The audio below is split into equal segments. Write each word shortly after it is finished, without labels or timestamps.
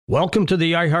Welcome to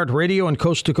the iHeartRadio and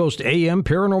Coast to Coast AM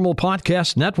Paranormal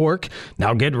Podcast Network.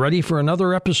 Now get ready for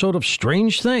another episode of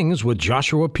Strange Things with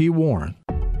Joshua P. Warren.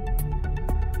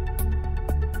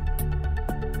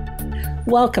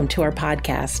 Welcome to our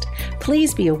podcast.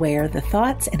 Please be aware the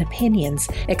thoughts and opinions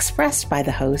expressed by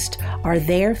the host are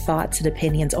their thoughts and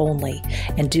opinions only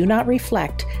and do not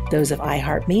reflect those of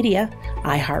iHeartMedia,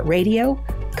 iHeartRadio,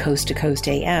 Coast to Coast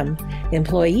AM,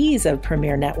 employees of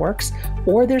Premier Networks,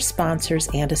 or their sponsors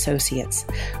and associates.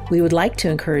 We would like to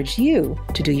encourage you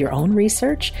to do your own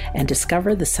research and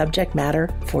discover the subject matter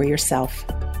for yourself.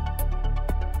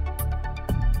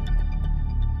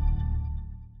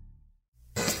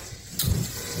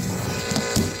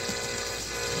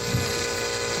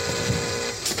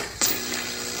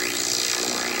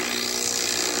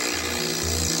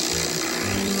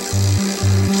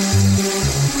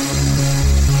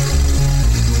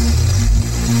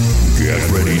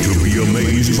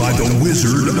 By the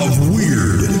Wizard of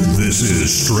Weird. This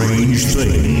is Strange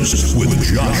Things with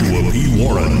Joshua P.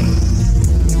 Warren.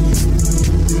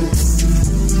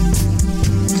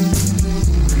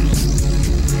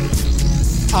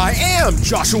 I am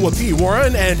Joshua P.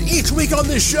 Warren, and each week on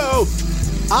this show,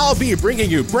 I'll be bringing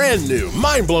you brand new,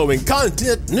 mind-blowing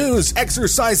content, news,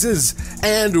 exercises,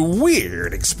 and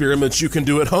weird experiments you can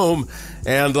do at home,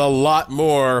 and a lot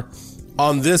more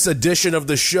on this edition of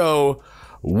the show,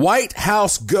 White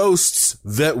House Ghosts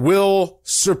That Will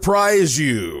Surprise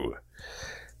You.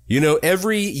 You know,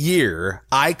 every year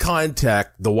I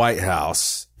contact the White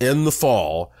House in the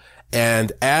fall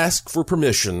and ask for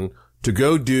permission to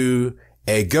go do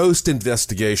a ghost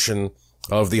investigation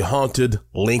of the haunted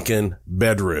Lincoln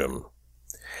bedroom.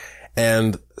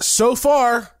 And so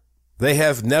far, they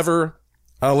have never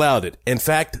allowed it. In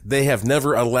fact, they have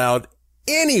never allowed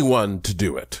anyone to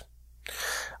do it.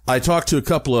 I talked to a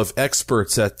couple of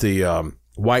experts at the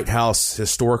White House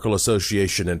Historical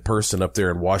Association in person up there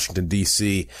in Washington,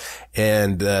 D.C.,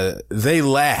 and they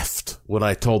laughed when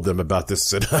I told them about this.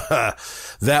 Said,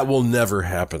 that will never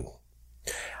happen.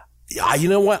 You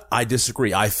know what? I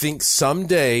disagree. I think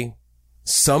someday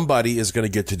somebody is going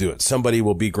to get to do it. Somebody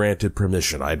will be granted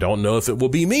permission. I don't know if it will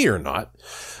be me or not,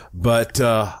 but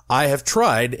I have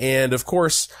tried. And, of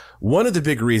course, one of the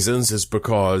big reasons is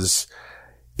because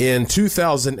in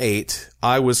 2008,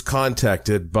 I was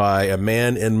contacted by a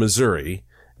man in Missouri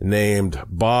named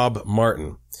Bob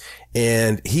Martin,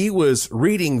 and he was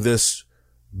reading this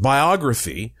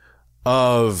biography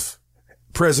of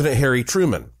President Harry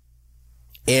Truman.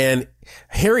 And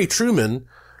Harry Truman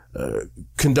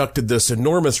conducted this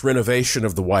enormous renovation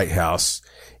of the White House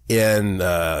in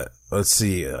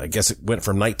I guess it went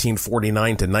from 1949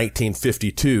 to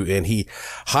 1952, and he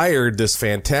hired this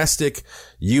fantastic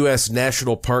U.S.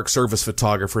 National Park Service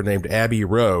photographer named Abby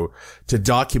Rowe to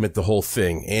document the whole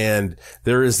thing. And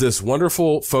there is this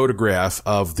wonderful photograph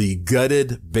of the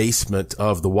gutted basement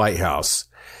of the White House.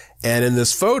 And in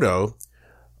this photo,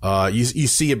 you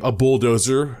see a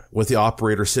bulldozer with the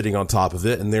operator sitting on top of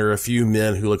it, and there are a few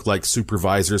men who look like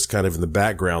supervisors kind of in the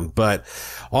background. But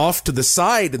off to the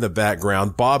side in the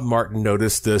background, Bob Martin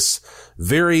noticed this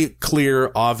very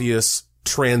clear, obvious,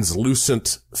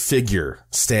 translucent figure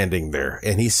standing there.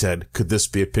 And he said, could this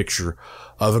be a picture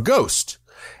of a ghost?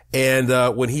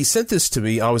 And when he sent this to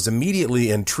me, I was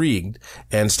immediately intrigued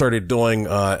and started doing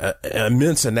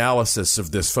immense analysis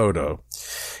of this photo.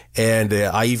 And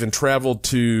I even traveled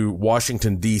to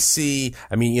Washington, D.C.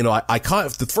 I mean, you know,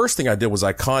 the first thing I did was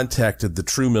I contacted the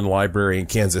Truman Library in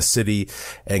Kansas City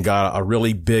and got a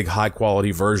really big,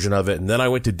 high-quality version of it. And then I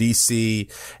went to D.C.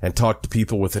 and talked to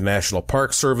people with the National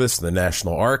Park Service and the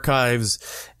National Archives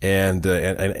and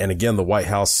again, the White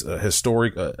House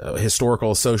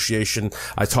Historical Association.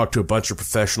 I talked to a bunch of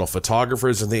professional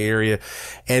photographers in the area.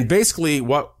 And basically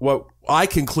what I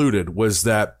concluded was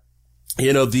that,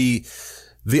 you know, the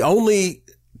only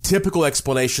typical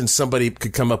explanation somebody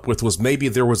could come up with was maybe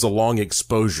there was a long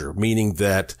exposure, meaning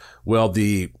that, well,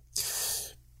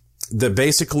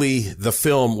 basically the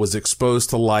film was exposed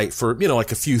to light for, you know,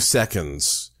 like a few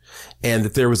seconds, and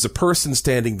that there was a person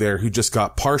standing there who just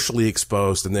got partially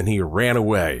exposed and then he ran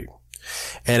away.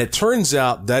 And it turns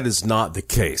out that is not the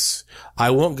case.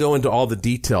 I won't go into all the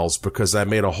details because I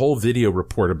made a whole video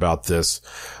report about this,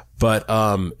 but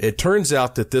it turns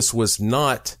out that this was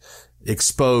not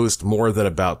exposed more than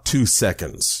about 2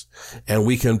 seconds. And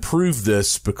we can prove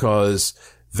this because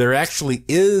there actually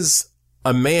is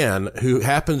a man who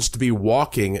happens to be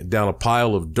walking down a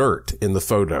pile of dirt in the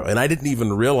photo. And I didn't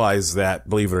even realize that,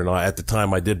 believe it or not, at the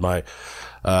time I did my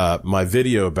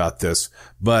video about this.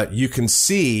 But you can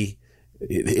see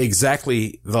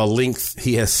exactly the length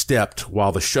he has stepped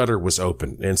while the shutter was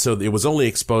open. And so it was only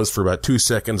exposed for about 2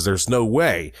 seconds. There's no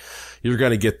way you're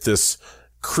going to get this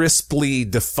crisply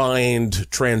defined,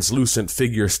 translucent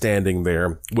figure standing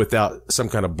there without some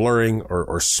kind of blurring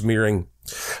or smearing.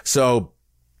 So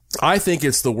I think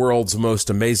it's the world's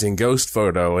most amazing ghost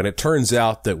photo. And it turns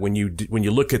out that when you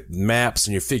look at maps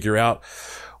and you figure out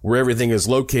where everything is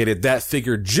located, that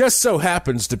figure just so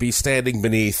happens to be standing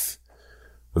beneath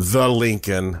the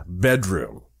Lincoln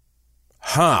bedroom.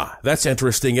 That's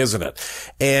interesting, isn't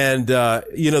it? And,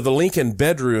 the Lincoln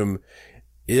bedroom,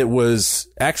 it was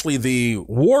actually the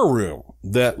war room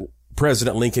that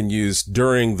President Lincoln used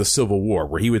during the Civil War,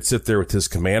 where he would sit there with his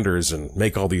commanders and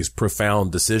make all these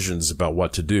profound decisions about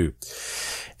what to do.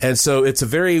 And so it's a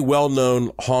very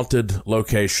well-known haunted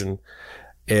location.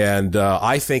 And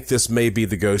I think this may be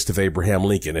the ghost of Abraham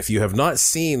Lincoln. If you have not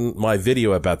seen my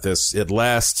video about this, it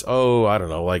lasts, I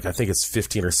think it's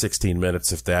 15 or 16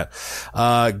 minutes, if that.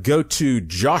 Go to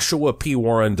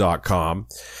joshuapwarren.com,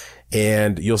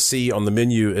 and you'll see on the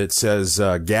menu, it says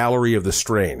Gallery of the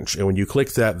Strange. And when you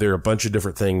click that, there are a bunch of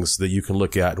different things that you can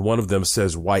look at. And one of them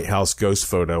says White House Ghost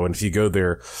Photo. And if you go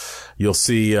there, you'll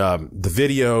see the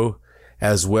video,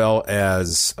 as well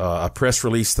as a press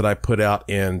release that I put out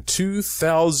in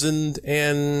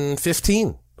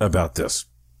 2015 about this.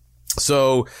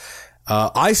 So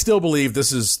I still believe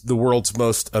this is the world's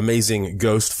most amazing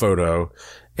ghost photo.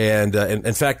 And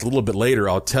in fact, a little bit later,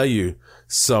 I'll tell you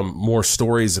some more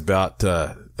stories about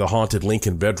the haunted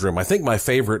Lincoln bedroom. I think my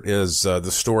favorite is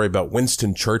the story about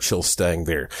Winston Churchill staying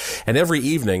there. And every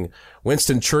evening,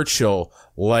 Winston Churchill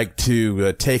liked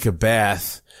to take a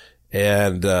bath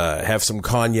and have some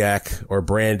cognac or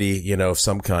brandy, of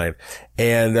some kind,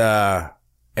 and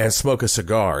smoke a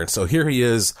cigar. And so here he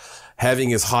is having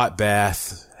his hot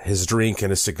bath, his drink, and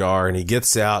his cigar, and he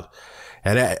gets out,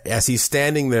 and as he's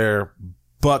standing there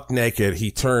buck naked, he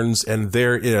turns, and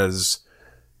there is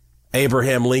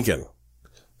Abraham Lincoln,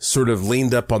 sort of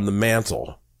leaned up on the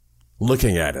mantle,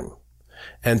 looking at him.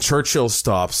 And Churchill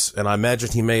stops, and I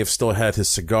imagine he may have still had his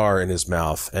cigar in his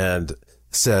mouth, and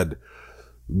said,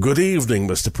 "Good evening,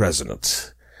 Mr.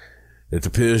 President. It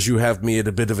appears you have me at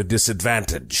a bit of a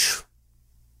disadvantage."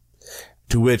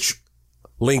 To which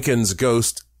Lincoln's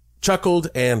ghost chuckled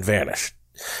and vanished.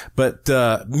 But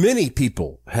many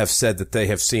people have said that they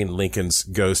have seen Lincoln's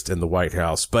ghost in the White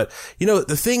House. But,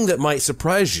 the thing that might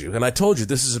surprise you, and I told you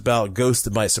this is about ghosts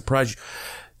that might surprise you,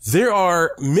 there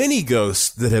are many ghosts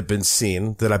that have been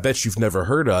seen that I bet you've never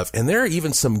heard of. And there are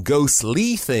even some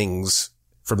ghostly things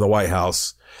from the White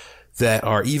House that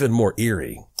are even more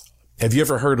eerie. Have you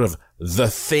ever heard of the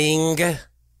Thing?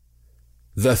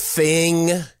 The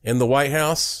Thing in the White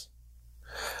House?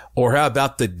 Or how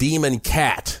about the Demon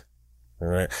Cat? All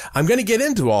right. I'm going to get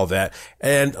into all that.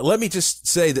 And let me just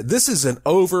say that this is an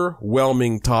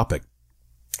overwhelming topic.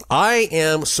 I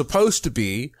am supposed to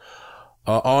be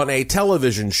on a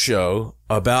television show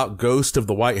about Ghost of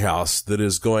the White House that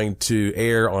is going to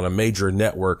air on a major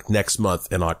network next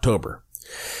month in October.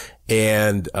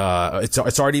 And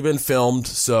it's already been filmed,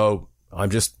 so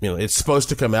I'm just, it's supposed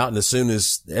to come out, and as soon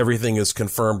as everything is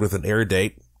confirmed with an air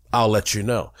date, I'll let you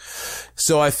know.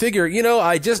 So I figure,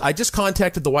 I just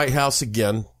contacted the White House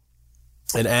again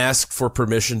and asked for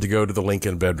permission to go to the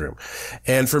Lincoln bedroom.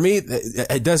 And for me,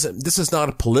 this is not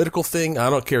a political thing. I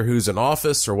don't care who's in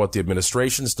office or what the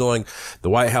administration's doing. The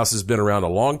White House has been around a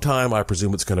long time. I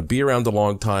presume it's going to be around a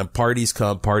long time. Parties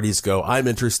come, parties go. I'm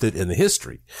interested in the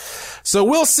history. So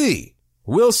we'll see.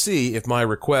 We'll see if my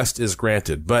request is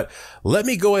granted, but let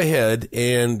me go ahead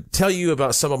and tell you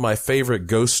about some of my favorite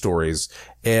ghost stories.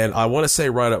 And I want to say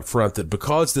right up front that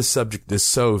because this subject is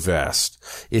so vast,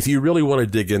 if you really want to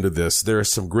dig into this, there are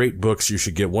some great books you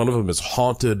should get. One of them is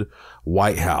Haunted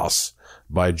White House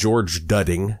by George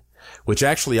Dudding, which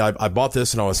actually I bought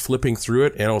this and I was flipping through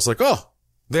it and I was like, oh,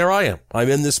 there I am. I'm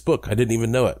in this book. I didn't even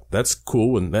know it. That's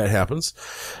cool when that happens.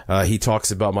 He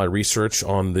talks about my research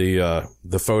on the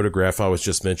photograph I was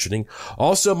just mentioning.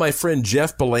 Also, my friend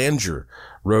Jeff Belanger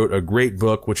wrote a great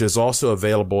book, which is also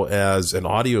available as an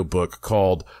audiobook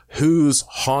called Who's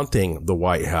Haunting the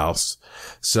White House?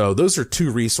 So those are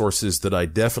two resources that I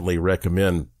definitely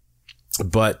recommend.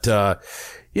 But, let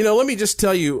me just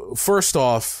tell you, first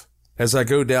off, as I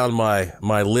go down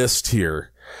my list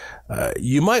here,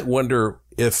 you might wonder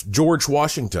if George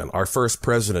Washington, our first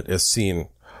president, is seen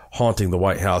haunting the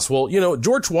White House. Well,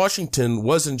 George Washington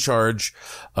was in charge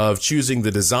of choosing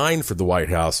the design for the White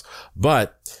House,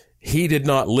 but he did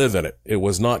not live in it. It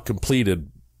was not completed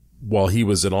while he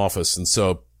was in office. And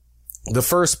so the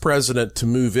first president to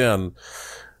move in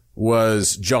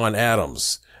was John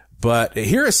Adams. But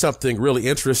here is something really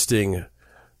interesting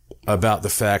about the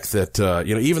fact that,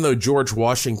 even though George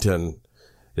Washington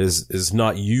is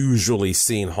not usually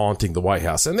seen haunting the White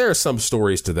House, and there are some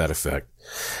stories to that effect,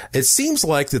 it seems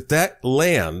like that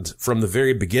land from the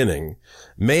very beginning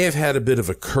may have had a bit of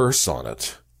a curse on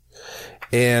it.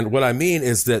 And what I mean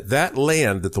is that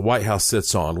land that the White House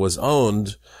sits on was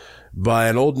owned by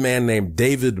an old man named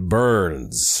David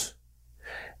Burns.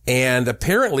 And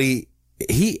apparently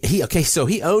so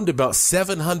he owned about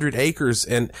 700 acres,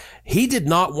 and he did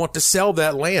not want to sell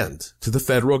that land to the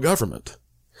federal government.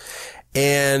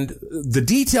 And the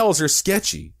details are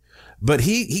sketchy, but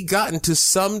he got into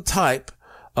some type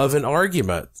of an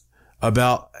argument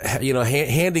about,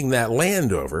 handing that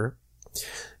land over,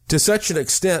 to such an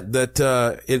extent that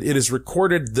it is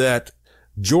recorded that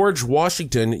George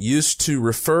Washington used to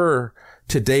refer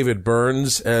to David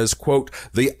Burns as, quote,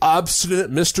 the obstinate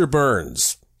Mr.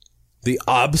 Burns. The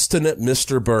obstinate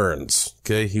Mr. Burns.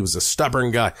 Okay. He was a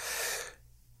stubborn guy.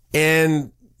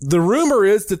 And the rumor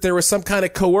is that there was some kind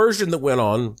of coercion that went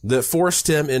on that forced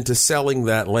him into selling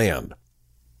that land.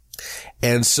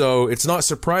 And so it's not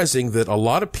surprising that a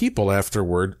lot of people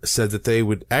afterward said that they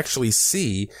would actually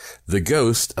see the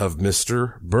ghost of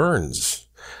Mr. Burns.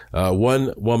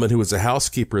 One woman who was a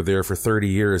housekeeper there for 30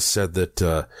 years said that,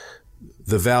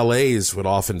 the valets would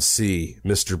often see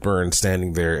Mr. Burns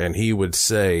standing there, and he would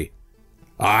say,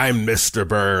 I'm Mr.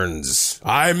 Burns.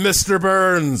 I'm Mr.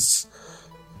 Burns.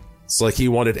 It's like he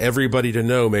wanted everybody to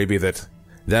know maybe that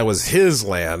was his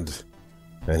land,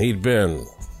 and he'd been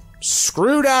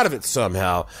screwed out of it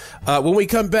somehow. When we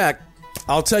come back,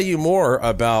 I'll tell you more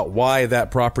about why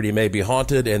that property may be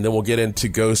haunted, and then we'll get into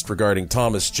ghosts regarding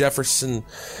Thomas Jefferson,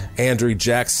 Andrew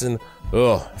Jackson,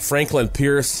 Franklin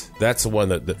Pierce. That's the one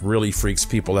that really freaks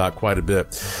people out quite a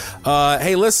bit.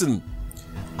 Hey, listen,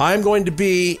 I'm going to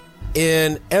be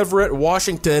in Everett,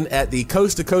 Washington at the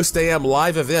Coast to Coast AM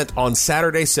live event on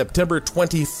Saturday, September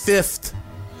 25th.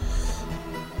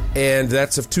 And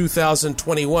that's of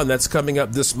 2021. That's coming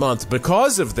up this month.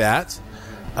 Because of that,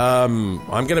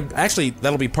 I'm going to, actually,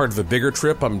 that'll be part of a bigger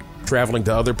trip. I'm traveling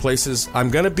to other places. I'm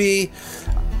going to be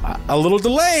a little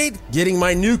delayed getting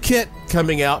my new kit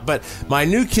coming out, but my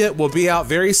new kit will be out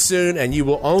very soon, and you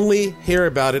will only hear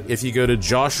about it if you go to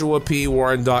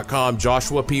joshuapwarren.com,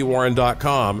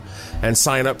 joshuapwarren.com, and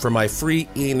sign up for my free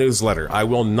e-newsletter. I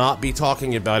will not be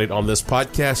talking about it on this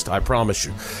podcast, I promise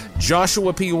you.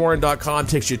 joshuapwarren.com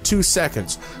takes you 2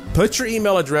 seconds. Put your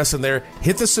email address in there,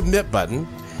 hit the submit button,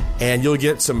 and you'll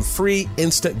get some free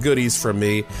instant goodies from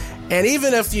me. And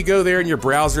even if you go there and your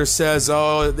browser says,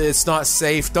 oh, it's not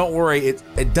safe, don't worry.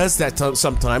 It does that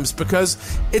sometimes because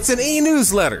it's an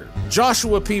e-newsletter.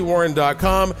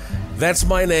 joshuapwarren.com. That's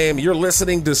my name. You're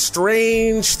listening to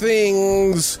Strange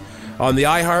Things on the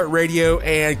iHeartRadio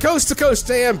and Coast to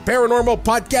Coast AM Paranormal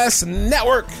Podcast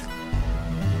Network.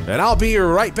 And I'll be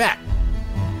right back.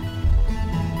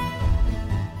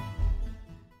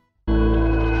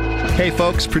 Hey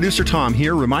folks, Producer Tom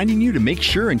here, reminding you to make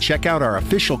sure and check out our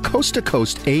official Coast to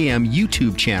Coast AM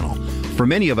YouTube channel. For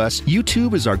many of us,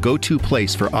 YouTube is our go-to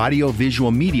place for audio-visual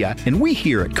media, and we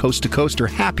here at Coast to Coast are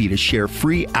happy to share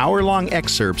free hour-long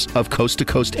excerpts of Coast to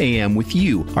Coast AM with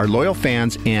you, our loyal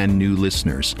fans and new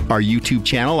listeners. Our YouTube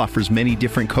channel offers many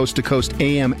different Coast to Coast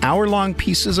AM hour-long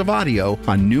pieces of audio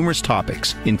on numerous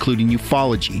topics, including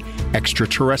ufology,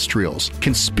 extraterrestrials,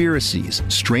 conspiracies,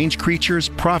 strange creatures,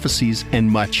 prophecies, and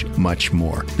much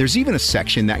more. There's even a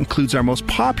section that includes our most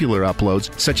popular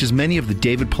uploads, such as many of the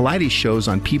David Paulides shows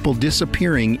on people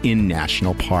disappearing in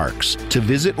national parks. To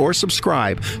visit or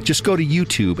subscribe, just go to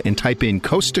YouTube and type in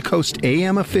Coast to Coast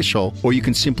AM Official, or you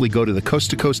can simply go to the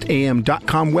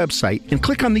coasttocoastam.com website and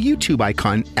click on the YouTube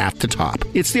icon at the top.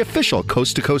 It's the official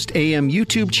Coast to Coast AM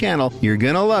YouTube channel. You're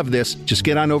gonna love this. Just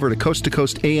get on over to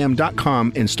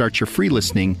coasttocoastam.com and start your free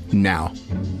listening now.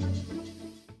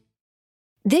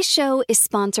 This show is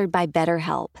sponsored by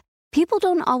BetterHelp. People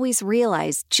don't always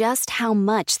realize just how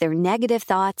much their negative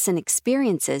thoughts and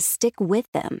experiences stick with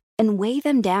them and weigh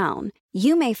them down.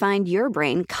 You may find your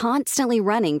brain constantly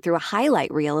running through a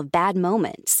highlight reel of bad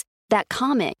moments. That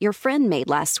comment your friend made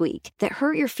last week that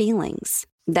hurt your feelings.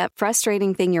 That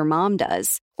frustrating thing your mom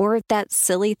does. Or that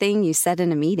silly thing you said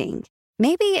in a meeting.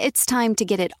 Maybe it's time to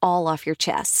get it all off your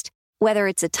chest. Whether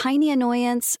it's a tiny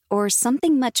annoyance or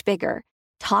something much bigger,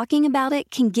 talking about it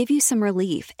can give you some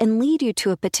relief and lead you to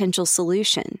a potential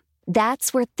solution.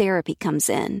 That's where therapy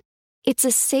comes in. It's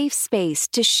a safe space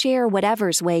to share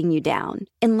whatever's weighing you down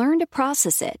and learn to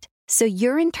process it so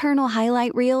your internal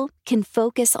highlight reel can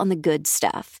focus on the good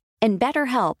stuff. And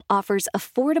BetterHelp offers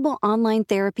affordable online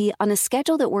therapy on a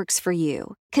schedule that works for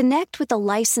you. Connect with a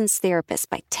licensed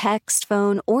therapist by text,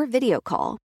 phone, or video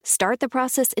call. Start the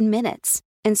process in minutes.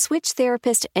 and switch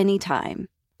therapist anytime.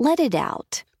 Let it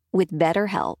out with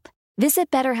BetterHelp. Visit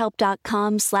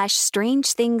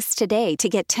BetterHelp.com/strangethings today to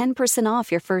get 10%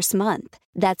 off your first month.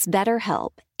 That's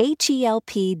BetterHelp,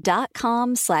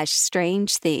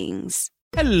 HELP.com/strangethings.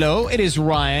 Hello, it is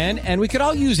Ryan, and we could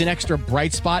all use an extra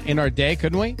bright spot in our day,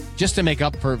 couldn't we? Just to make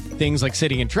up for things like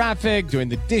sitting in traffic, doing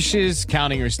the dishes,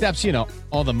 counting your steps, you know,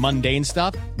 all the mundane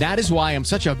stuff. That is why I'm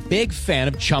such a big fan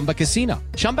of Chumba Casino.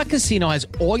 Chumba Casino has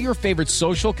all your favorite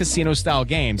social casino-style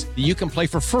games that you can play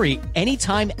for free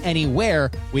anytime,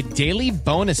 anywhere with daily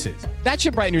bonuses. That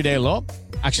should brighten your day a little.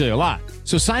 Actually, a lot.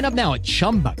 So sign up now at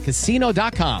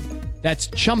ChumbaCasino.com. That's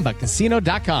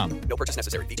ChumbaCasino.com. No purchase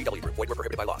necessary. VGW Group. Void where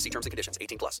prohibited by law. See terms and conditions.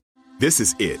 18+. This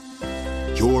is it.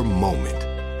 Your moment.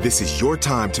 This is your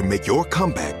time to make your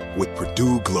comeback with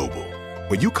Purdue Global.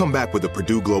 When you come back with a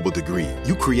Purdue Global degree,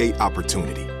 you create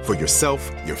opportunity for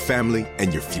yourself, your family,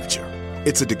 and your future.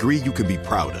 It's a degree you can be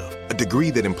proud of. A degree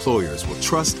that employers will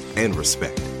trust and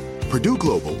respect. Purdue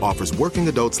Global offers working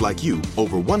adults like you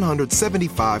over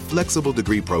 175 flexible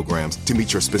degree programs to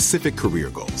meet your specific career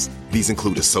goals. These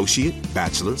include associate,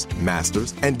 bachelor's,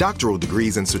 master's, and doctoral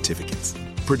degrees and certificates.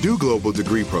 Purdue Global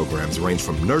degree programs range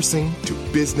from nursing to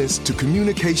business to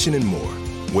communication and more.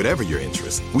 Whatever your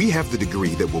interest, we have the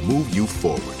degree that will move you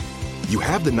forward. You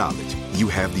have the knowledge, you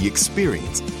have the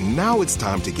experience. Now it's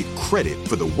time to get credit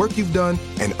for the work you've done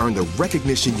and earn the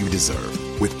recognition you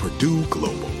deserve with Purdue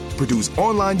Global. Purdue's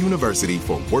online university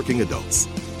for working adults.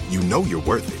 You know you're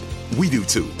worth it. We do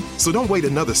too. So don't wait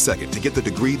another second to get the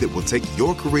degree that will take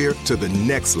your career to the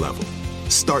next level.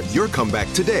 Start your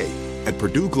comeback today at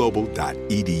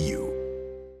purdueglobal.edu.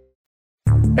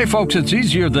 Hey folks, it's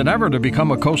easier than ever to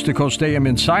become a Coast to Coast AM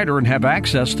insider and have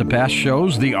access to past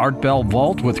shows, the Art Bell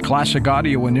Vault with classic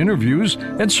audio and interviews,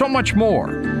 and so much more.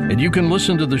 And you can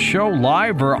listen to the show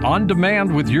live or on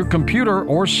demand with your computer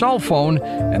or cell phone,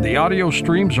 and the audio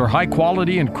streams are high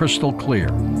quality and crystal clear.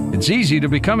 It's easy to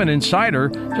become an insider.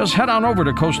 Just head on over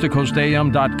to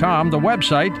coasttocoastam.com, the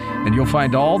website, and you'll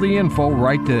find all the info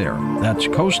right there. That's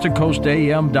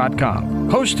coasttocoastam.com,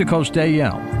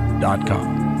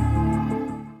 coasttocoastam.com.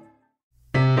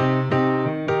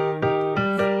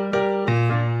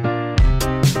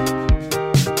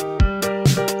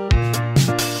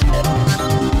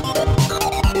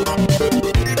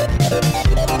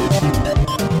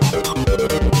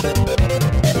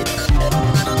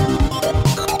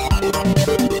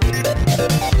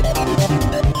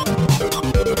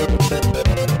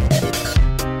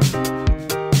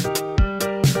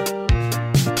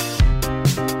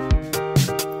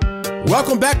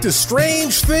 Welcome back to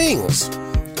Strange Things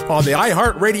on the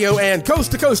iHeartRadio and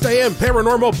Coast to Coast AM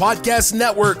Paranormal Podcast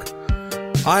Network.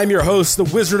 I'm your host, the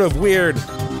Wizard of Weird,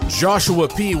 Joshua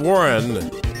P.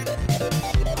 Warren.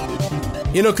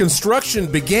 You know, construction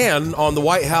began on the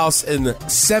White House in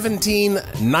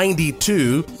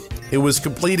 1792. It was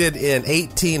completed in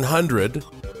 1800.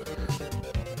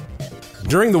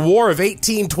 During the War of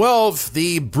 1812,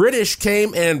 the British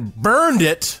came and burned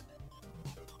it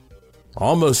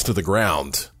almost to the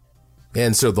ground.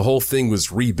 And so the whole thing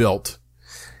was rebuilt.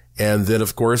 And then,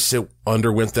 of course, it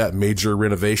underwent that major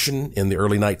renovation in the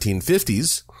early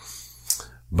 1950s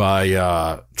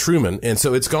by Truman. And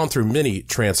so it's gone through many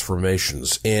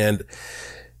transformations. And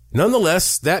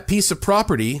nonetheless, that piece of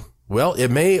property, well, it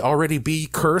may already be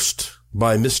cursed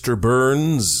by Mr.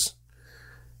 Burns.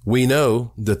 We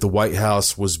know that the White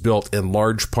House was built in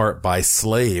large part by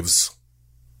slaves.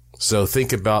 So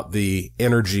think about the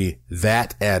energy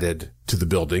that added to the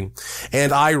building.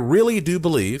 And I really do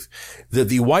believe that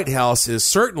the White House is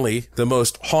certainly the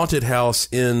most haunted house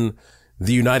in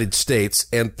the United States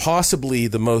and possibly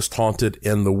the most haunted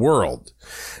in the world.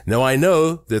 Now, I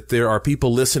know that there are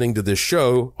people listening to this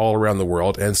show all around the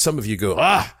world, and some of you go,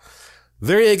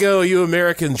 there you go, you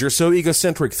Americans, you're so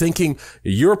egocentric, thinking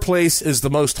your place is the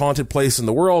most haunted place in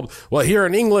the world. Well, here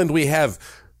in England, we have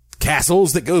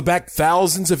castles that go back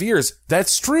thousands of years.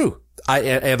 That's true. I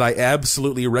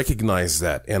absolutely recognize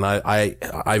that. And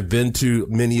I've been to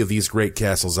many of these great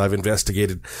castles. I've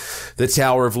investigated the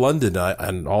Tower of London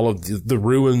and all of the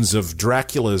ruins of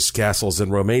Dracula's castles in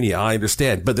Romania. I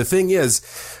understand. But the thing is,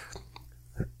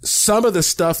 some of the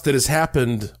stuff that has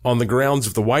happened on the grounds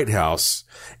of the White House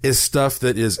is stuff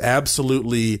that is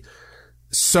absolutely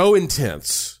so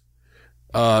intense,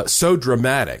 so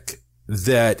dramatic,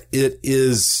 that it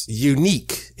is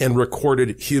unique in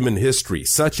recorded human history,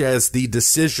 such as the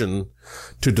decision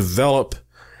to develop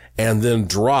and then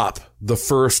drop the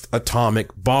first atomic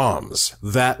bombs.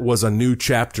 That was a new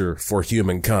chapter for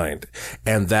humankind.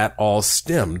 And that all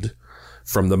stemmed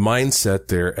from the mindset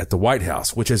there at the White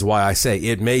House, which is why I say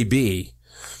it may be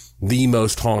the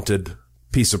most haunted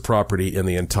piece of property in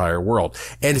the entire world.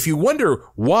 And if you wonder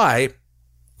why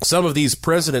some of these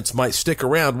presidents might stick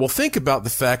around, well, think about the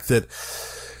fact that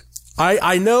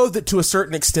I know that to a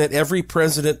certain extent, every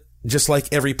president, just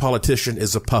like every politician,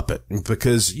 is a puppet,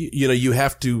 because, you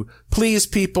have to please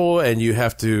people and you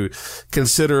have to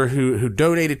consider who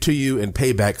donated to you and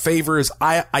pay back favors.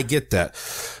 I get that.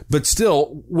 But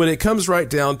still, when it comes right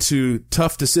down to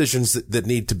tough decisions that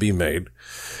need to be made,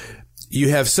 you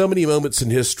have so many moments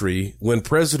in history when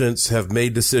presidents have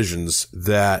made decisions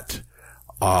that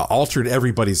altered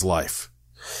everybody's life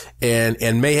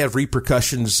and may have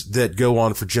repercussions that go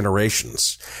on for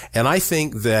generations. And I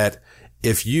think that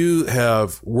if you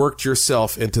have worked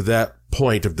yourself into that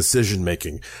point of decision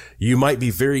making, you might be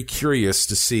very curious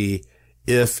to see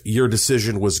if your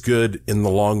decision was good in the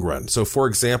long run. So, for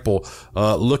example,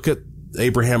 look at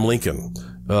Abraham Lincoln,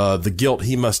 the guilt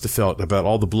he must have felt about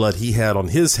all the blood he had on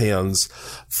his hands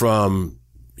from,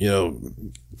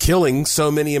 killing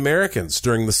so many Americans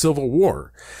during the Civil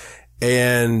War.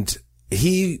 And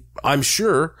he, I'm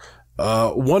sure,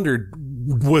 wondered,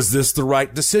 was this the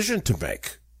right decision to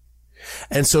make?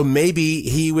 And so maybe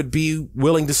he would be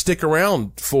willing to stick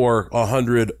around for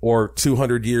 100 or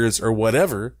 200 years or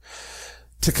whatever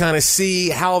to kind of see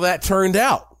how that turned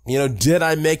out. Did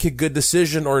I make a good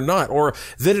decision or not? Or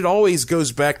then it always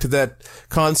goes back to that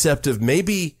concept of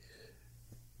maybe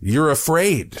you're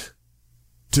afraid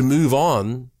to move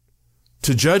on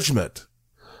to judgment.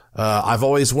 I've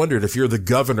always wondered, if you're the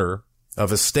governor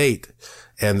of a state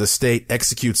and the state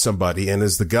executes somebody, and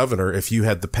as the governor, if you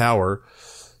had the power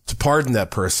to pardon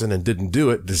that person and didn't do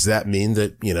it, does that mean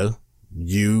that,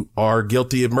 you are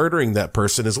guilty of murdering that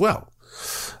person as well?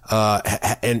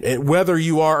 And whether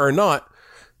you are or not,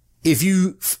 if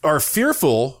you are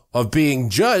fearful of being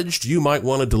judged, you might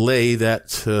want to delay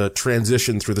that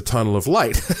transition through the tunnel of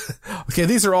light. Okay,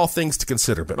 these are all things to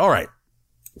consider, but all right.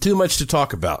 Too much to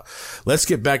talk about. Let's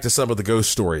get back to some of the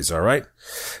ghost stories, all right?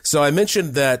 So I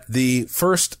mentioned that the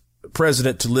first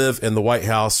president to live in the White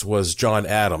House was John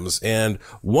Adams, and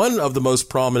one of the most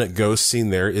prominent ghosts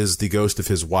seen there is the ghost of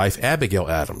his wife, Abigail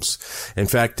Adams. In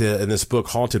fact, in this book,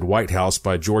 Haunted White House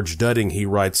by George Dudding, he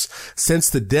writes, since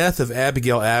the death of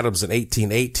Abigail Adams in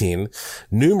 1818,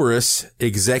 numerous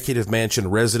executive mansion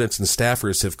residents and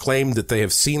staffers have claimed that they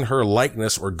have seen her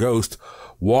likeness or ghost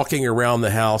walking around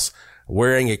the house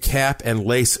wearing a cap and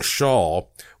lace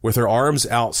shawl with her arms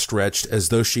outstretched as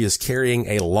though she is carrying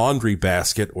a laundry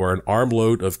basket or an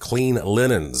armload of clean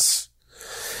linens.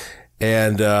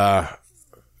 And a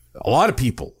lot of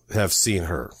people have seen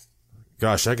her.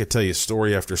 Gosh, I could tell you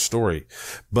story after story.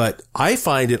 But I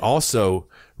find it also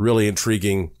really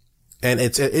intriguing. And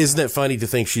isn't it funny to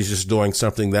think she's just doing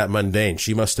something that mundane?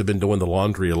 She must have been doing the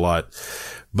laundry a lot.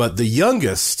 But the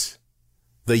youngest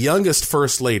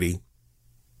first lady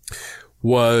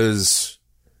was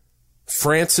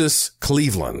Frances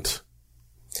Cleveland,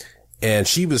 and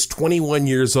she was 21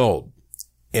 years old.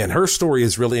 And her story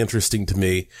is really interesting to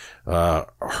me.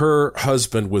 Her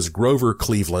husband was Grover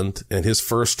Cleveland, and his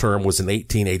first term was in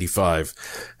 1885.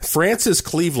 Frances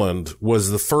Cleveland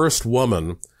was the first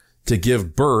woman to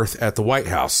give birth at the White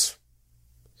House.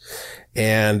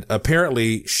 And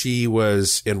apparently she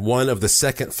was in one of the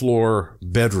second floor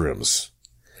bedrooms.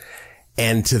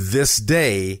 And to this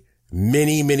day,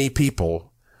 many, many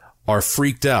people are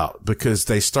freaked out because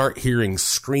they start hearing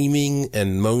screaming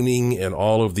and moaning and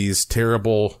all of these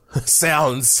terrible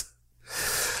sounds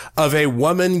of a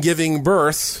woman giving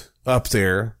birth up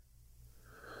there.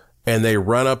 And they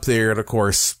run up there, and of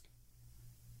course,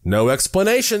 no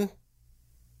explanation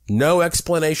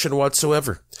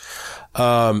whatsoever.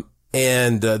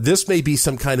 And this may be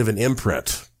some kind of an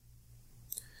imprint.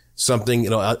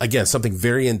 Something, again, something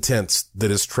very intense that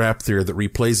is trapped there that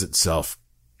replays itself.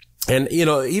 And,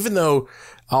 even though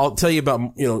I'll tell you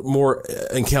about, more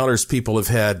encounters people have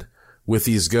had with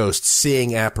these ghosts,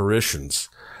 seeing apparitions,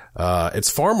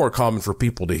 it's far more common for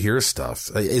people to hear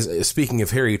stuff. Speaking of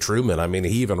Harry Truman, I mean,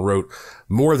 he even wrote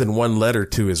more than one letter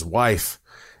to his wife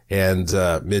and,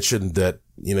 mentioned that,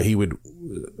 he would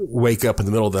wake up in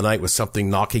the middle of the night with something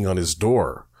knocking on his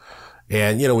door.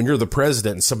 And, when you're the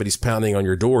president and somebody's pounding on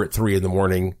your door at 3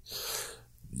 a.m,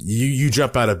 you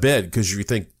jump out of bed because you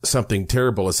think something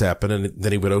terrible has happened. And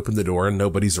then he would open the door and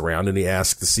nobody's around, and he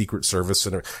asked the Secret Service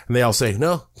and they all say,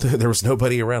 no, there was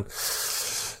nobody around.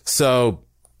 So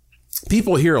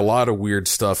people hear a lot of weird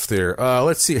stuff there.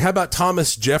 Let's see. How about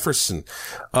Thomas Jefferson?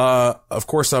 Of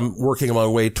course, I'm working my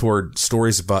way toward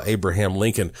stories about Abraham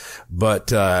Lincoln,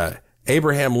 but,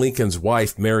 Abraham Lincoln's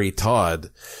wife, Mary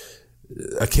Todd,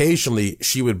 occasionally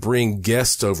she would bring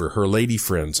guests over, her lady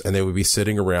friends, and they would be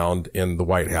sitting around in the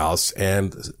White House,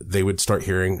 and they would start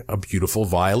hearing a beautiful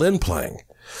violin playing.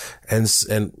 And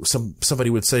somebody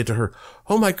would say to her,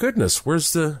 "Oh my goodness,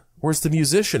 where's the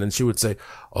musician?" And she would say,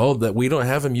 "Oh, that we don't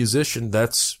have a musician.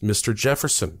 That's Mr.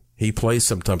 Jefferson. He plays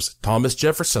sometimes." Thomas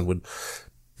Jefferson would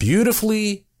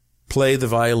beautifully play the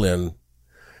violin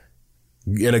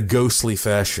in a ghostly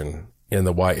fashion in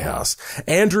the White House.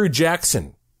 Andrew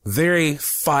Jackson, very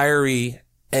fiery,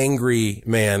 angry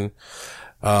man.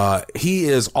 He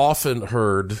is often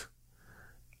heard,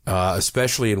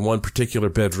 especially in one particular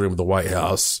bedroom of the White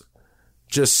House,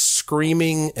 just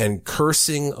screaming and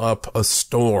cursing up a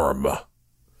storm.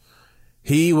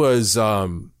 He was,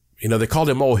 they called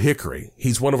him Old Hickory.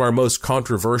 He's one of our most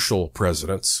controversial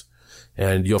presidents,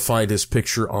 and you'll find his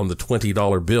picture on the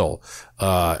 $20 bill.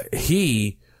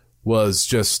 He was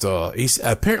just,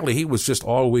 he was just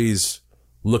always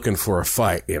looking for a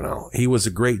fight, He was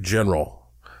a great general,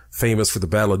 famous for the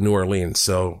Battle of New Orleans.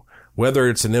 So whether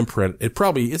it's an imprint, it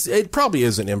probably is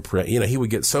an imprint. He would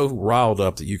get so riled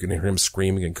up that you can hear him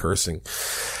screaming and cursing.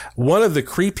 One of the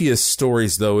creepiest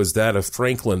stories, though, is that of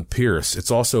Franklin Pierce.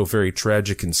 It's also very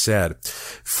tragic and sad.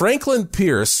 Franklin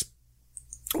Pierce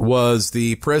was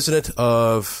the president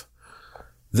of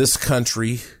this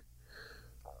country,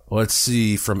 let's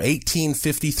see, from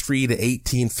 1853 to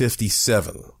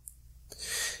 1857.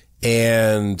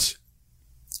 And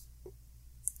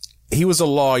he was a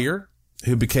lawyer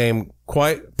who became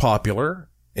quite popular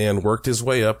and worked his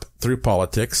way up through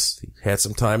politics. He had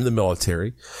some time in the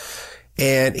military.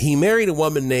 And he married a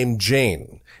woman named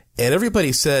Jane. And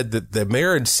everybody said that the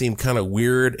marriage seemed kind of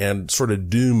weird and sort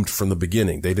of doomed from the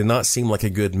beginning. They did not seem like a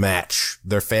good match.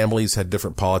 Their families had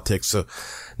different politics. So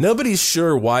nobody's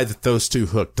sure why that those two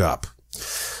hooked up.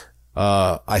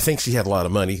 I think she had a lot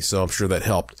of money, so I'm sure that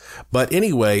helped. But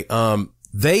anyway,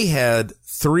 they had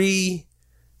 3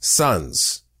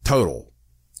 sons total.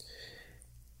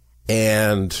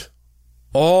 And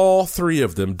all 3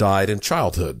 of them died in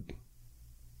childhood.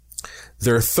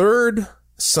 Their 3rd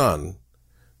son,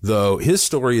 though, his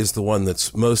story is the one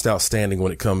that's most outstanding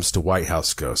when it comes to White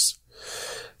House ghosts.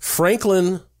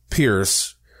 Franklin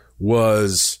Pierce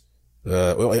was,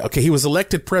 he was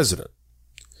elected president.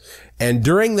 And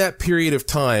during that period of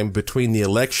time between the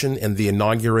election and the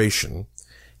inauguration,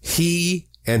 he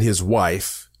and his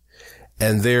wife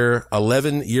and their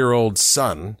 11-year-old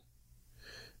son,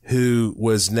 who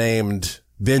was named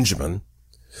Benjamin,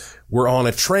 were on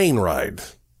a train ride.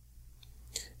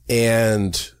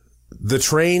 And the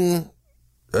train,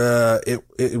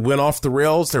 it went off the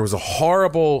rails. There was a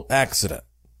horrible accident.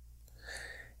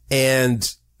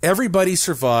 And everybody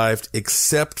survived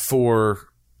except for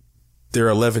their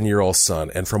 11-year-old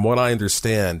son. And from what I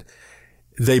understand,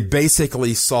 they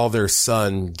basically saw their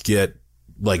son get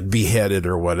beheaded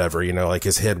or whatever, like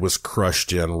his head was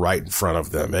crushed in right in front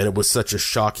of them. And it was such a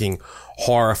shocking,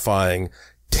 horrifying,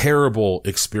 terrible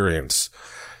experience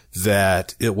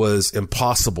that it was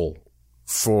impossible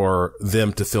for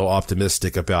them to feel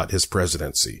optimistic about his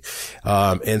presidency.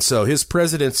 And so his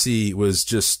presidency was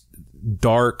just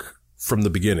dark from the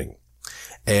beginning.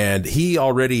 And he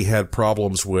already had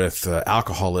problems with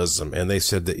alcoholism, and they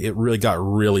said that it really got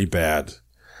really bad.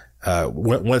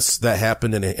 Once that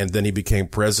happened and then he became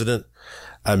president,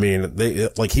 I mean,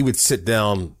 he would sit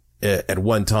down at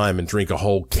one time and drink a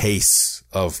whole case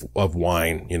of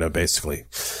wine, basically.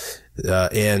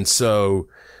 And so,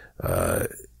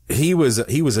 he was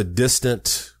a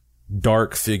distant,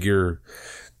 dark figure,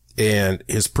 and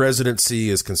his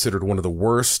presidency is considered one of the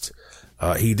worst.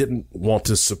 He didn't want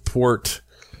to support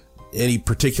any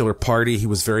particular party. He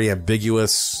was very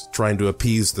ambiguous, trying to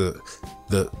appease the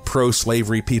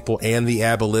pro-slavery people and the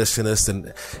abolitionists,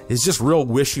 and it's just real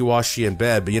wishy-washy and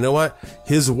bad. But you know what?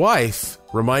 His wife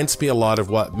reminds me a lot of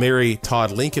what Mary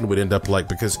Todd Lincoln would end up like,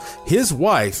 because his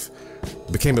wife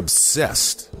became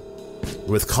obsessed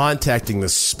with contacting the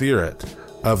spirit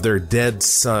of their dead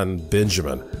son,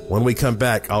 Benjamin. When we come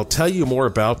back, I'll tell you more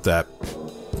about that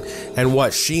and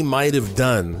what she might have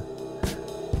done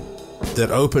that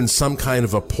opened some kind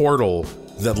of a portal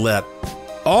that let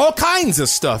all kinds of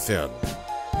stuff in.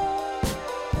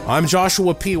 I'm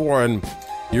Joshua P. Warren.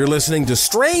 You're listening to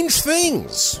Strange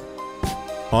Things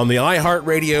on the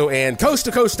iHeartRadio and Coast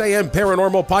to Coast AM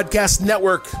Paranormal Podcast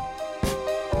Network.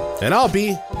 And I'll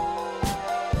be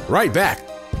right back.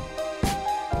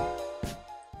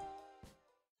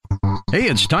 Hey,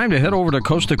 it's time to head over to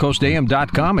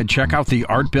coasttocoastam.com and check out the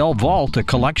Art Bell Vault, a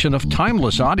collection of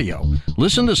timeless audio.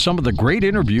 Listen to some of the great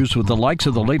interviews with the likes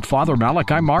of the late Father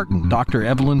Malachi Martin, Dr.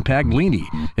 Evelyn Paglini,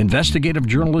 investigative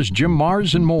journalist Jim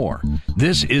Mars, and more.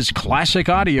 This is classic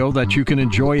audio that you can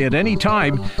enjoy at any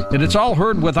time, and it's all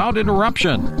heard without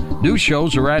interruption. New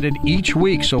shows are added each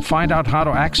week, so find out how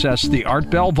to access the Art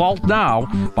Bell Vault now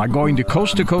by going to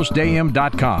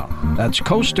coasttocoastam.com. That's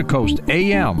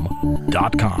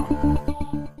coasttocoastam.com.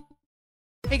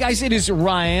 Hey guys, it is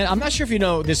Ryan. I'm not sure if you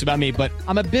know this about me, but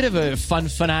I'm a bit of a fun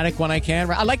fanatic when I can.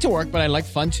 I like to work, but I like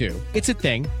fun too. It's a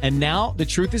thing. And now the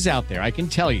truth is out there. I can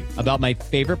tell you about my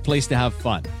favorite place to have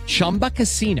fun. Chumba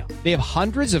Casino. They have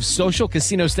hundreds of social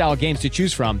casino style games to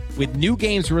choose from with new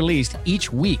games released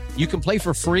each week. You can play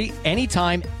for free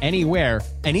anytime, anywhere.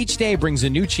 And each day brings a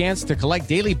new chance to collect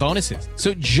daily bonuses.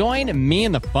 So join me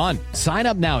in the fun. Sign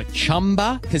up now at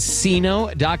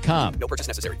ChumbaCasino.com. No purchase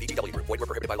necessary. VGW Group. Void where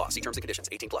prohibited by law. See terms and conditions.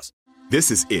 18+. This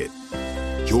is it.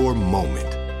 Your moment.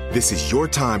 This is your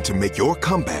time to make your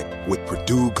comeback with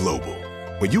Purdue Global.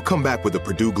 When you come back with a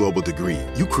Purdue Global degree,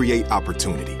 you create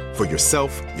opportunity for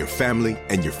yourself, your family,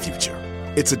 and your future.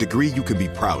 It's a degree you can be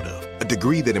proud of, a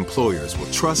degree that employers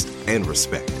will trust and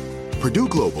respect. Purdue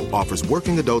Global offers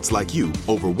working adults like you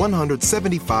over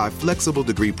 175 flexible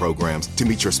degree programs to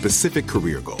meet your specific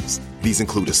career goals. These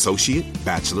include associate,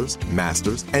 bachelor's,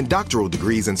 master's, and doctoral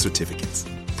degrees and certificates.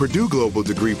 Purdue Global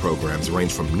degree programs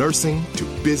range from nursing to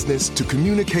business to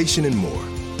communication and more.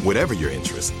 Whatever your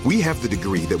interest, we have the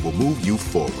degree that will move you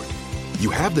forward.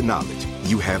 You have the knowledge,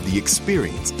 you have the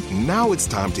experience. Now it's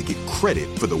time to get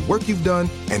credit for the work you've done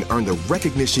and earn the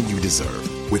recognition you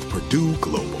deserve with Purdue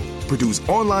Global, Purdue's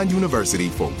online university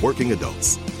for working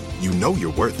adults. You know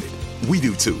you're worth it. We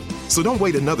do too. So don't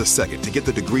wait another second to get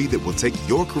the degree that will take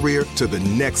your career to the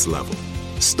next level.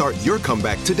 Start your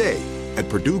comeback today at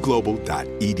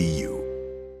purdueglobal.edu.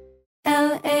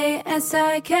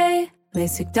 LASIK,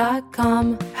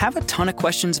 LASIK.com. Have a ton of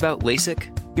questions about LASIK?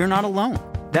 You're not alone.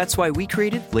 That's why we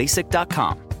created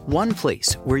LASIK.com. One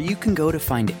place where you can go to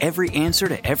find every answer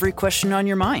to every question on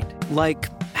your mind. Like,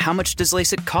 how much does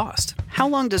LASIK cost? How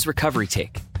long does recovery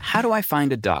take? How do I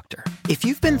find a doctor? If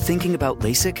you've been thinking about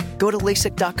LASIK, go to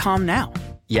LASIK.com now.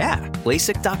 Yeah,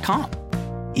 LASIK.com.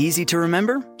 Easy to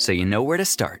remember, so you know where to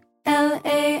start.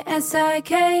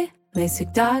 LASIK,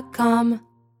 LASIK.com.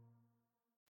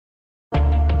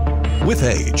 With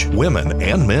age, women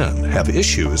and men have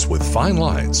issues with fine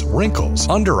lines, wrinkles,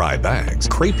 under-eye bags,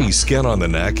 crepey skin on the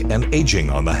neck, and aging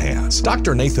on the hands.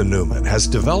 Dr. Nathan Newman has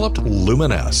developed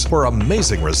Lumin-S for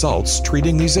amazing results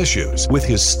treating these issues with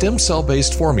his stem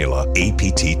cell-based formula,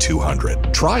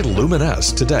 APT200. Try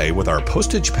Lumin-S today with our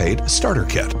postage-paid starter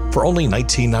kit for only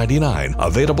 $19.99,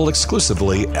 available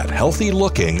exclusively at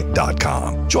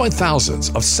healthylooking.com. Join thousands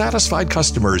of satisfied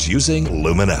customers using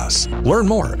Lumin-S. Learn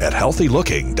more at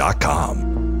healthylooking.com.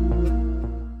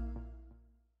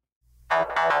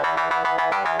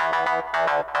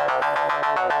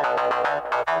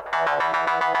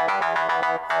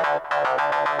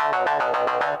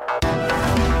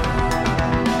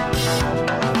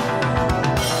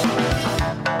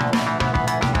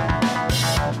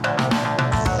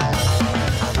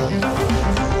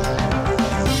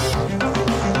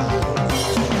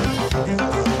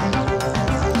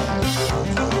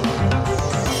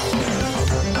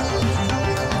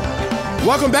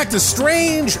 Welcome back to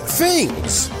Strange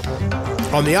Things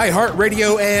on the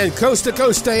iHeartRadio and Coast to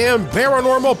Coast AM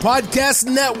Paranormal Podcast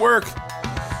Network.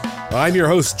 I'm your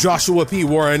host, Joshua P.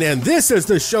 Warren, and this is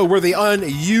the show where the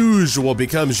unusual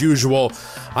becomes usual.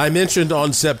 I mentioned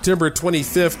on September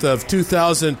 25th of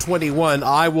 2021,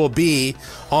 I will be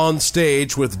on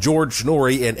stage with George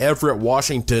Noory in Everett,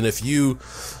 Washington. If you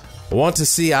want to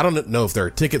see, I don't know if there are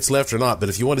tickets left or not, but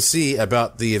if you want to see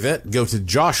about the event, go to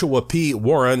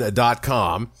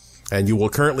joshuapwarren.com, and you will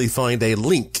currently find a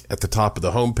link at the top of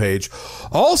the homepage.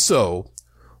 Also,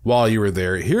 while you are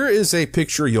there, here is a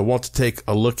picture you'll want to take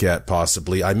a look at,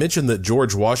 possibly. I mentioned that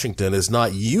George Washington is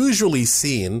not usually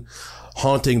seen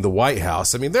haunting the White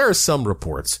House. I mean, there are some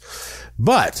reports,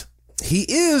 but he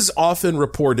is often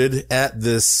reported at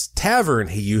this tavern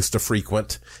he used to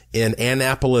frequent in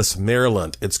Annapolis,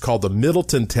 Maryland. It's called the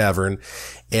Middleton Tavern.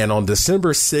 And on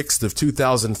December 6th of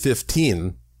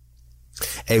 2015,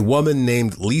 a woman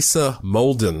named Lisa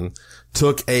Molden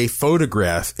took a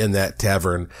photograph in that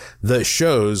tavern that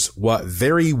shows what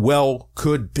very well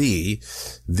could be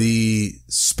the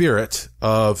spirit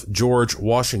of George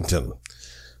Washington.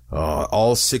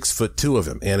 All 6'2" of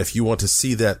him. And if you want to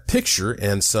see that picture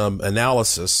and some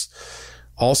analysis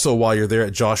Also, while you're there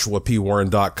at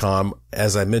joshuapwarren.com,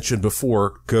 as I mentioned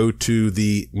before, go to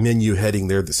the menu heading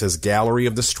there that says Gallery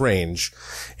of the Strange,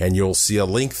 and you'll see a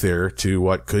link there to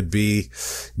what could be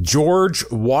George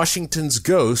Washington's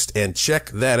ghost, and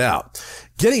check that out.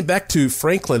 Getting back to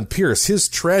Franklin Pierce, his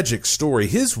tragic story,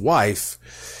 his wife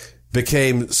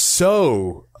became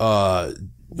so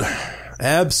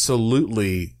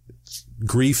absolutely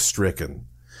grief-stricken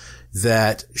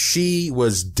that she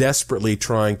was desperately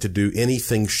trying to do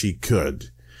anything she could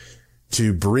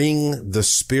to bring the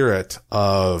spirit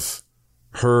of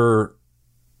her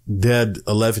dead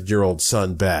 11-year-old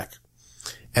son back.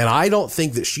 And I don't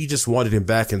think that she just wanted him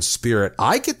back in spirit.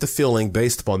 I get the feeling,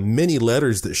 based upon many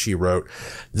letters that she wrote,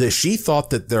 that she thought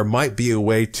that there might be a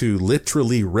way to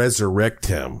literally resurrect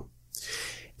him.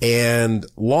 And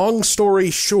long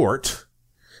story short,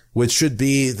 which should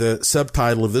be the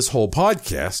subtitle of this whole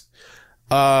podcast,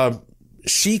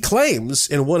 she claims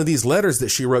in one of these letters that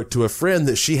she wrote to a friend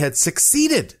that she had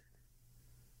succeeded.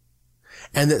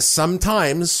 And that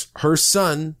sometimes her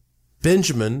son,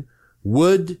 Benjamin,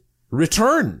 would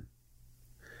return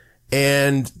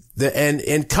and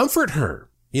comfort her.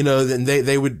 You know, then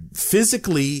they would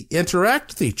physically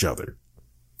interact with each other.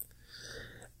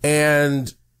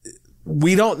 And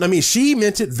she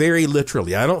meant it very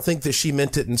literally. I don't think that she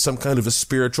meant it in some kind of a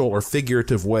spiritual or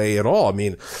figurative way at all. I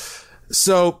mean,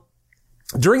 so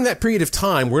during that period of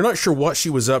time, we're not sure what she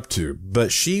was up to,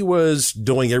 but she was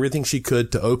doing everything she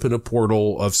could to open a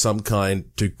portal of some kind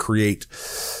to create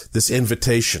this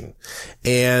invitation.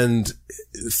 And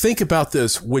think about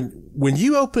this. When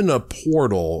you open a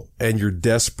portal and you're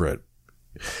desperate,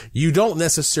 you don't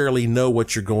necessarily know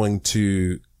what you're going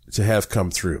to have come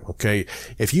through. Okay.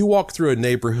 If you walk through a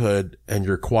neighborhood and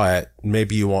you're quiet,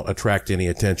 maybe you won't attract any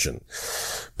attention.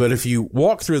 But if you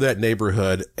walk through that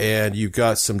neighborhood and you've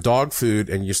got some dog food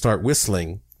and you start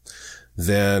whistling,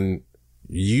 then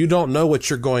you don't know what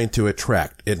you're going to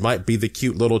attract. It might be the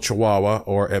cute little Chihuahua,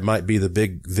 or it might be the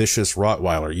big vicious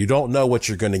Rottweiler. You don't know what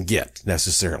you're going to get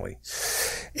necessarily.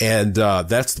 And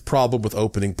that's the problem with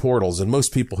opening portals. And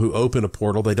most people who open a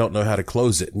portal, they don't know how to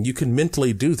close it. And you can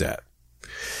mentally do that.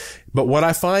 But what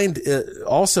I find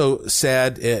also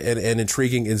sad and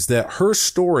intriguing is that her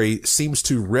story seems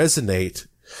to resonate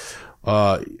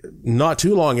not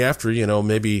too long after,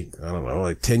 maybe, I don't know,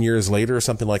 like 10 years later or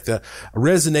something like that,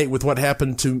 resonate with what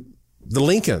happened to the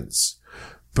Lincolns.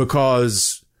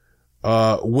 Because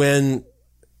when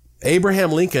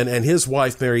Abraham Lincoln and his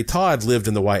wife Mary Todd lived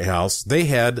in the White House, they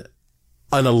had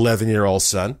an 11-year-old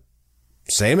son,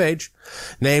 same age,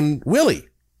 named Willie,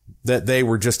 that they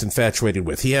were just infatuated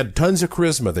with. He had tons of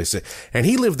charisma, they say. And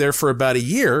he lived there for about a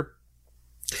year.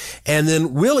 And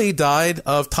then Willie died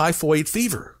of typhoid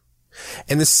fever.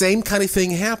 And the same kind of thing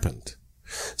happened.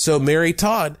 So Mary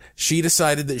Todd, she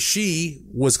decided that she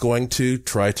was going to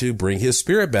try to bring his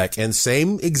spirit back. And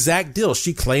same exact deal.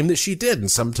 She claimed that she did.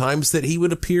 And sometimes that he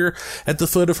would appear at the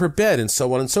foot of her bed and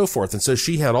so on and so forth. And so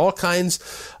she had all kinds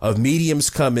of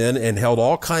mediums come in and held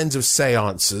all kinds of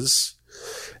seances.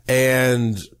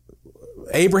 And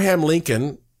Abraham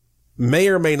Lincoln may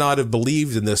or may not have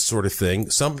believed in this sort of thing.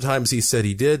 Sometimes he said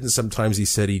he did, and sometimes he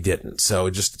said he didn't. So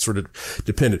it just sort of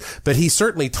depended. But he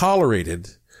certainly tolerated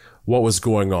what was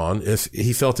going on if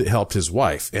he felt it helped his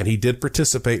wife. And he did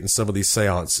participate in some of these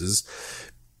seances.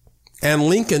 And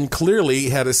Lincoln clearly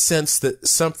had a sense that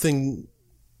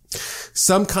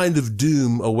some kind of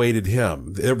doom awaited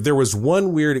him. There was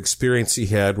one weird experience he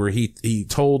had where he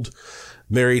told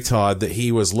Mary Todd that he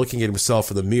was looking at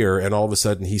himself in the mirror, and all of a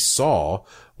sudden he saw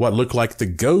what looked like the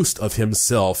ghost of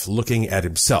himself looking at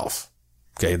himself.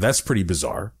 Okay, that's pretty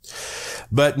bizarre.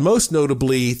 But most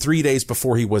notably, 3 days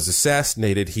before he was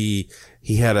assassinated, he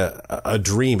had a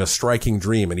dream, a striking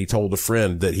dream, and he told a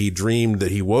friend that he dreamed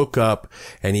that he woke up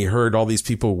and he heard all these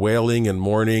people wailing and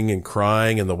mourning and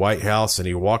crying in the White House, and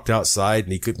he walked outside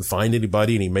and he couldn't find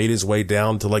anybody, and he made his way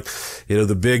down to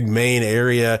the big main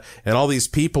area, and all these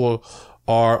people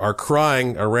are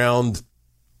crying around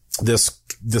this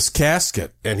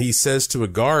casket. And he says to a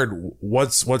guard,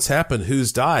 what's happened?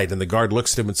 Who's died? And the guard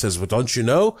looks at him and says, well, don't you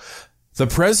know? The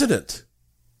president.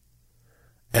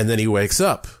 And then he wakes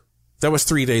up. That was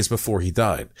 3 days before he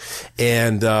died.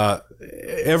 And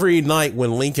every night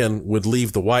when Lincoln would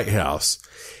leave the White House,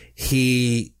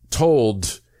 he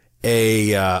told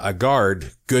a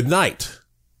guard, good night.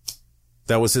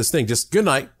 That was his thing. Just good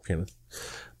night.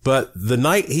 But the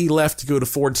night he left to go to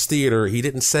Ford's Theater, he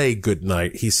didn't say good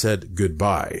night. He said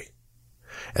goodbye.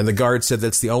 And the guard said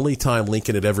that's the only time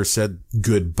Lincoln had ever said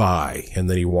goodbye. And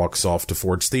then he walks off to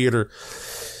Ford's Theater,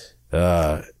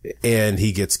 and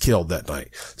he gets killed that night.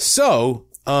 So,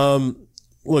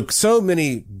 look, so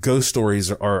many ghost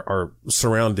stories are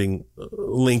surrounding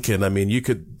Lincoln. I mean, you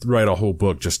could write a whole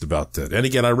book just about that. And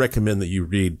again, I recommend that you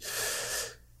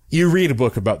read a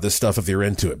book about this stuff if you're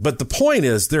into it. But the point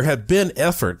is, there have been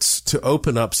efforts to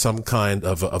open up some kind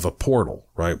of a portal,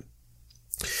 right?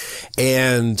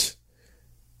 And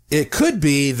it could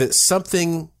be that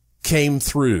something came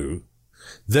through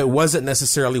that wasn't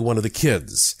necessarily one of the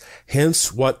kids.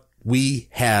 Hence what we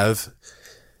have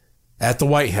at the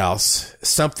White House,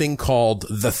 something called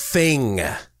the Thing.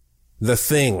 The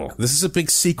Thing. This is a big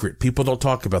secret. People don't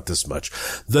talk about this much.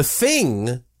 The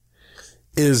Thing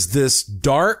is this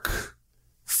dark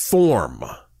form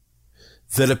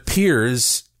that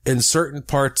appears in certain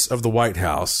parts of the White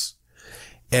House,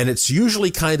 and it's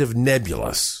usually kind of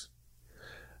nebulous.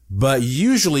 But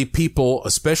usually people,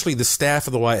 especially the staff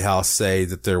of the White House, say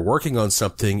that they're working on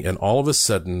something, and all of a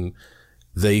sudden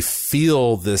they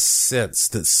feel this sense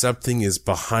that something is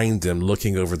behind them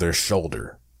looking over their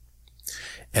shoulder.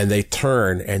 And they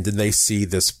turn, and then they see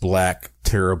this black,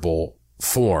 terrible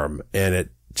form, and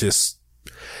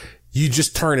you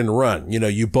just turn and run. You know,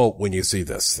 you bolt when you see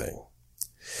this thing.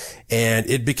 And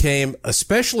it became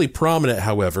especially prominent,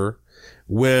 however,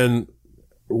 when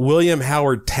William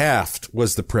Howard Taft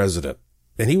was the president.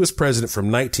 And he was president from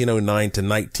 1909 to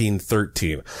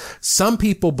 1913. Some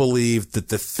people believe that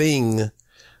the Thing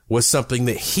was something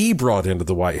that he brought into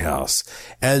the White House.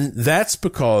 And that's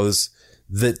because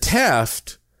that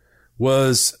Taft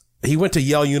he went to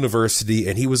Yale University,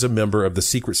 and he was a member of the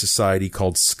secret society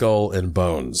called Skull and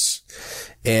Bones.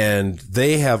 And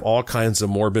they have all kinds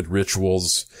of morbid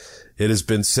rituals. It has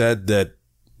been said that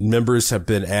members have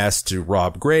been asked to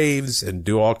rob graves and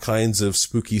do all kinds of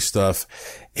spooky stuff.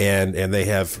 And they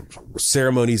have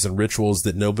ceremonies and rituals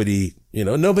that nobody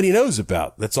knows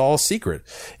about. That's all secret.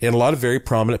 And a lot of very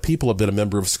prominent people have been a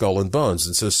member of Skull and Bones.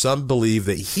 And so some believe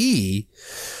that he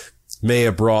may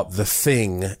have brought the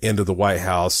Thing into the White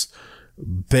House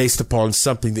based upon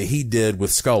something that he did with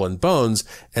Skull and Bones.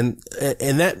 And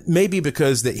that may be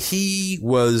because that he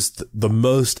was the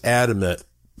most adamant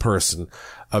person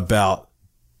about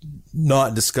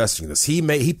not discussing this.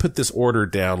 He put this order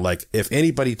down, like, if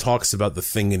anybody talks about the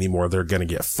Thing anymore, they're going to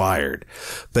get fired.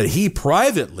 But he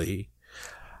privately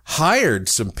hired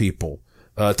some people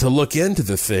to look into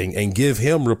the Thing and give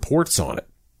him reports on it.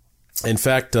 In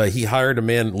fact, he hired a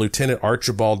man, Lieutenant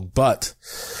Archibald Butt,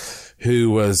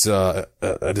 who was a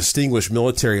distinguished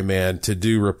military man, to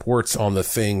do reports on the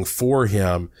Thing for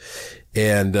him.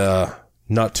 And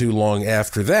not too long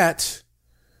after that,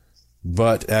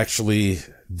 Butt actually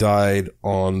died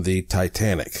on the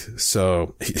Titanic.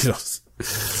 So,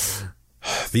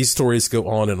 these stories go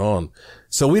on and on.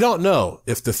 So we don't know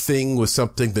if the Thing was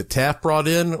something that Taft brought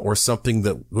in, or something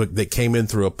that came in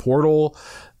through a portal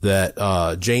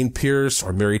that Jane Pierce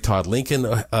or Mary Todd Lincoln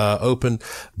opened.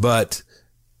 But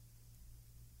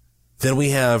then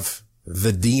we have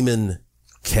the Demon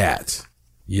Cat.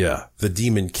 Yeah, the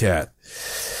Demon Cat.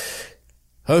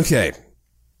 Okay.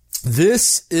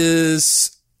 This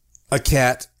is a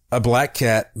black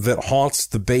cat that haunts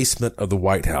the basement of the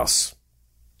White House.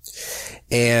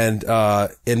 And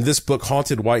in this book,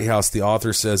 Haunted White House, the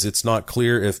author says it's not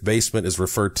clear if basement is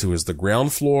referred to as the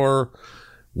ground floor,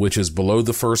 which is below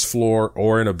the first floor,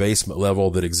 or in a basement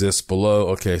level that exists below.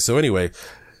 Okay, so anyway,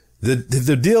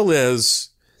 the deal is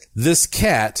this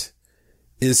cat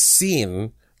is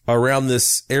seen around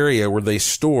this area where they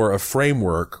store a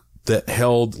framework that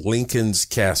held Lincoln's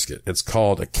casket. It's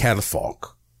called a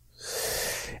catafalque.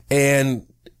 And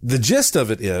the gist of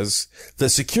it is the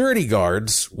security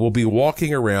guards will be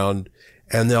walking around,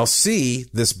 and they'll see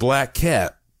this black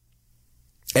cat.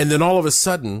 And then all of a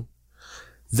sudden,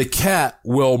 the cat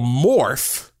will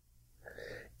morph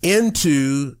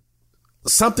into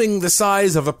something the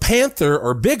size of a panther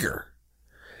or bigger,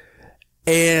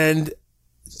 and,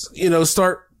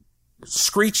 start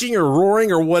screeching or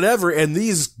roaring or whatever. And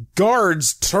these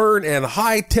guards turn and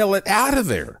hightail it out of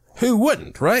there. Who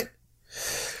wouldn't, right?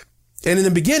 And in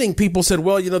the beginning, people said,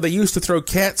 well, they used to throw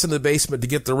cats in the basement to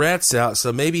get the rats out.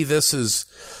 So maybe this is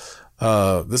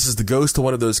the ghost of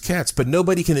one of those cats. But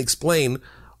nobody can explain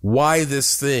why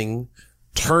this thing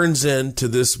turns into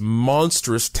this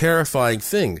monstrous, terrifying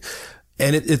thing.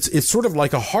 And it's sort of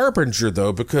like a harbinger,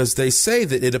 though, because they say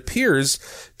that it appears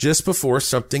just before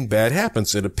something bad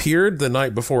happens. It appeared the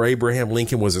night before Abraham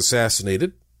Lincoln was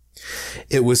assassinated.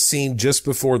 It was seen just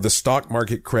before the stock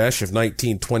market crash of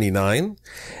 1929.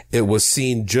 It was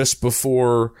seen just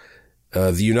before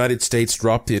the United States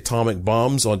dropped the atomic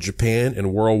bombs on Japan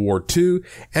in World War II.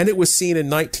 And it was seen in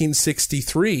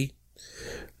 1963,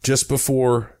 just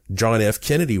before John F.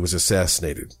 Kennedy was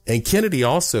assassinated. And Kennedy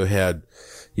also had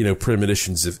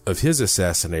premonitions of his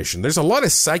assassination. There's a lot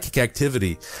of psychic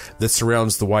activity that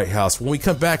surrounds the White House. When we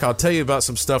come back, I'll tell you about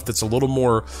some stuff that's a little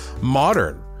more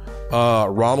modern.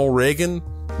 Ronald Reagan,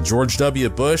 George W.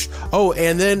 Bush. Oh,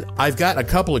 and then I've got a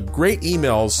couple of great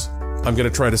emails I'm going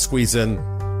to try to squeeze in.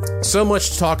 So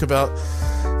much to talk about,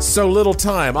 so little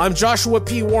time. I'm Joshua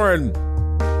P. Warren.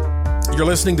 You're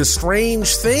listening to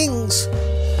Strange Things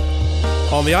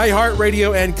on the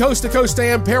iHeartRadio and Coast to Coast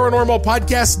AM Paranormal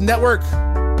Podcast Network.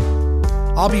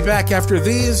 I'll be back after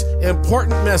these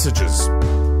important messages.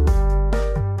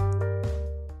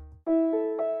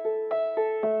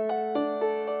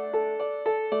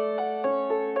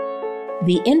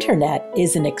 The internet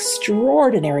is an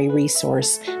extraordinary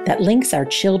resource that links our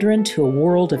children to a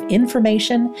world of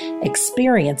information,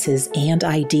 experiences, and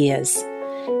ideas.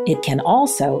 It can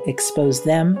also expose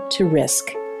them to risk.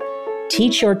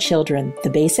 Teach your children the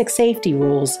basic safety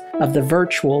rules of the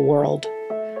virtual world.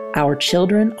 Our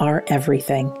children are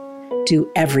everything. Do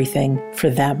everything for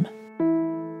them.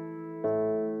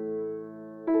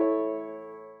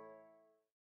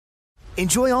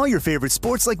 Enjoy all your favorite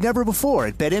sports like never before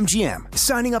at BetMGM.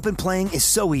 Signing up and playing is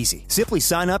so easy. Simply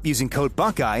sign up using code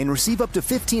Buckeye and receive up to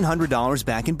 $1,500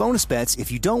 back in bonus bets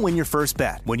if you don't win your first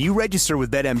bet. When you register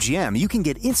with BetMGM, you can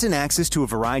get instant access to a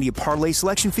variety of parlay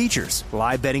selection features,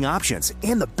 live betting options,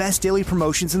 and the best daily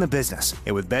promotions in the business.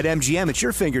 And with BetMGM at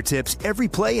your fingertips, every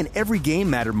play and every game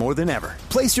matter more than ever.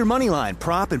 Place your moneyline,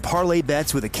 prop, and parlay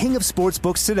bets with the king of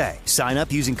sportsbooks today. Sign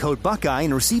up using code Buckeye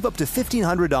and receive up to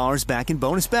 $1,500 back in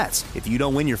bonus bets if you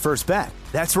don't win your first bet.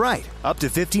 That's right, up to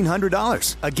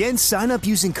 $1,500. Again, sign up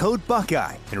using code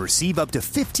Buckeye and receive up to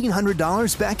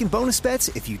 $1,500 back in bonus bets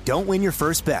if you don't win your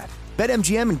first bet.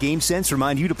 BetMGM and GameSense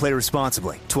remind you to play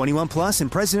responsibly. 21 plus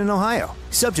and present in Ohio.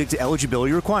 Subject to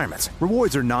eligibility requirements.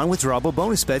 Rewards are non-withdrawable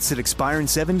bonus bets that expire in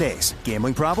 7 days.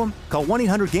 Gambling problem? Call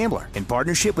 1-800-GAMBLER in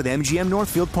partnership with MGM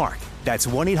Northfield Park. That's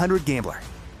 1-800-GAMBLER.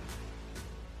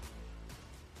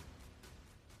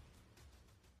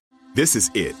 This is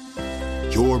it.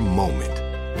 Your moment.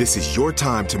 This is your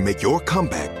time to make your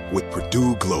comeback with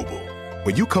Purdue Global.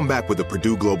 When you come back with a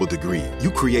Purdue Global degree,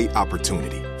 you create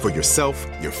opportunity for yourself,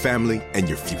 your family, and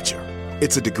your future.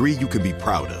 It's a degree you can be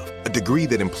proud of, a degree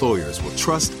that employers will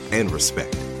trust and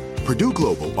respect. Purdue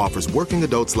Global offers working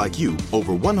adults like you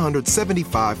over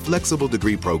 175 flexible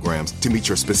degree programs to meet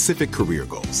your specific career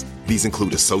goals. These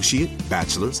include associate,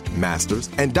 bachelor's, master's,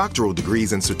 and doctoral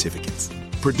degrees and certificates.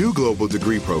 Purdue Global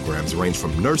degree programs range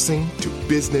from nursing to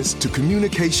business to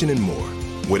communication and more.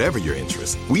 Whatever your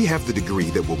interest, we have the degree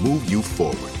that will move you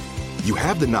forward. You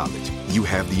have the knowledge, you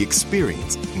have the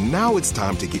experience. Now it's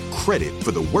time to get credit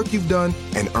for the work you've done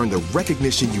and earn the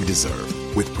recognition you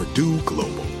deserve with Purdue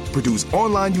Global, Purdue's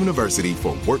online university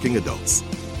for working adults.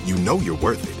 You know you're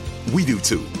worth it. We do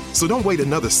too. So don't wait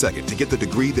another second to get the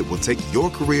degree that will take your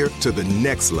career to the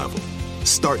next level.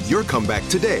 Start your comeback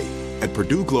today at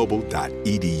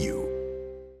purdueglobal.edu.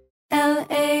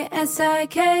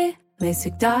 LASIK,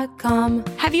 LASIK.com.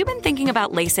 Have you been thinking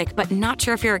about LASIK but not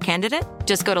sure if you're a candidate?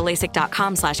 Just go to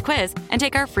LASIK.com/quiz and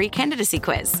take our free candidacy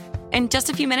quiz. In just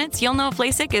a few minutes, you'll know if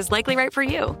LASIK is likely right for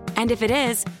you. And if it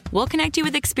is, we'll connect you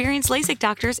with experienced LASIK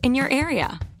doctors in your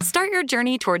area. Start your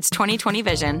journey towards 20/20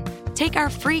 vision. Take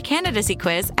our free candidacy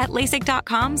quiz at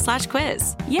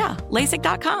LASIK.com/quiz. Yeah,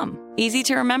 LASIK.com. Easy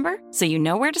to remember, so you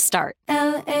know where to start.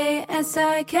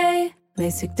 LASIK,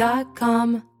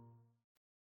 LASIK.com.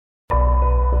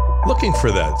 Looking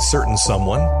for that certain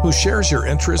someone who shares your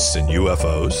interests in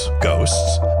UFOs,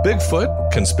 ghosts,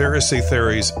 Bigfoot, conspiracy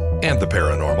theories, and the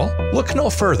paranormal? Look no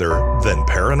further than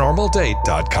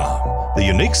ParanormalDate.com, the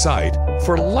unique site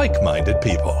for like-minded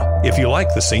people. If you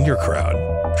like the senior crowd,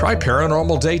 try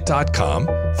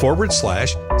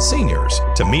ParanormalDate.com/seniors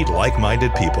to meet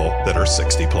like-minded people that are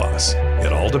 60 plus.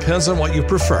 It all depends on what you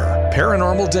prefer.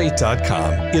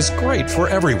 ParanormalDate.com is great for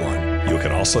everyone. You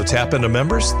can also tap into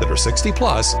members that are 60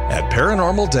 plus at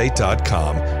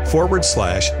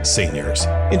ParanormalDate.com/seniors.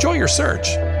 Enjoy your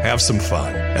search. Have some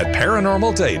fun at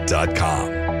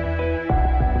ParanormalDate.com.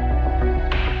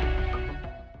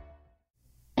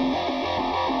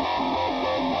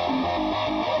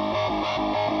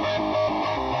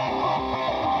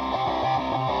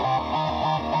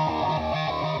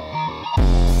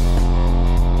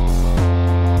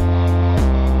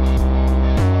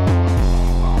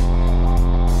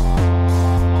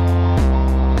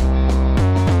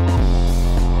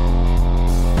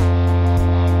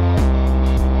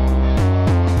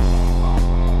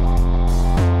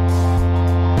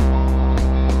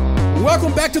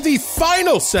 Welcome back to the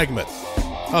final segment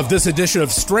of this edition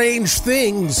of Strange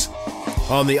Things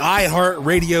on the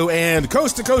iHeartRadio and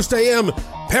Coast to Coast AM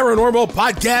Paranormal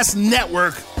Podcast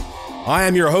Network. I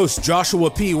am your host, Joshua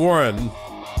P. Warren.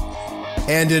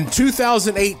 And in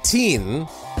 2018,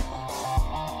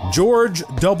 George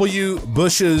W.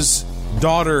 Bush's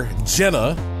daughter,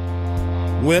 Jenna,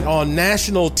 went on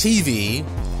national TV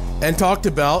and talked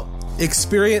about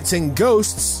experiencing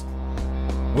ghosts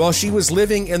while she was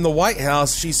living in the White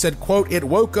House. She said, quote, "It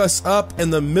woke us up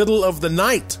in the middle of the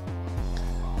night.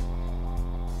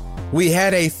 We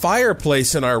had a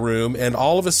fireplace in our room, and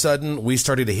all of a sudden we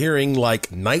started hearing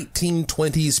like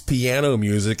 1920s piano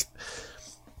music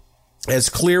as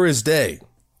clear as day.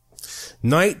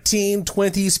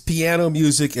 1920s piano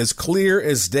music as clear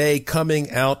as day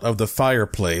coming out of the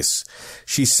fireplace.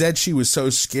 She said she was so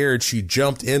scared she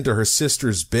jumped into her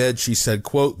sister's bed. She said,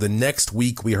 quote, "The next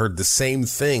week we heard the same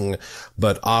thing,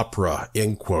 but opera,"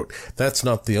 end quote. That's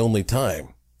not the only time.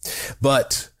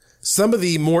 But some of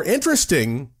the more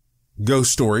interesting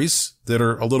ghost stories that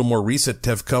are a little more recent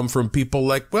have come from people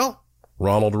like, well,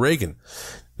 Ronald Reagan.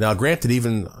 Now, granted,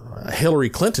 even Hillary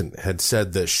Clinton had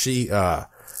said that she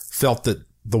felt that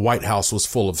the White House was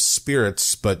full of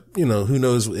spirits, but, you know, who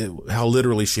knows how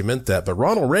literally she meant that. But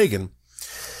Ronald Reagan,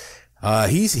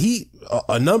 he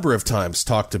a number of times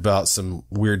talked about some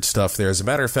weird stuff there. As a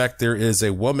matter of fact, there is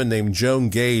a woman named Joan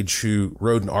Gage who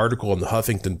wrote an article in the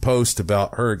Huffington Post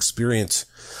about her experience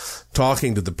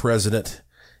talking to the president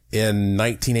in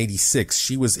 1986.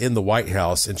 She was in the White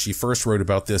House, and she first wrote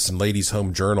about this in Ladies'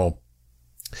 Home Journal.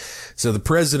 So the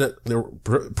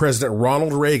President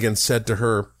Ronald Reagan said to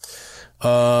her,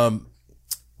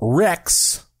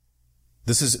 Rex,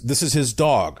 this is his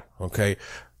dog, okay?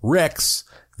 Rex,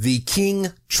 the King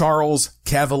Charles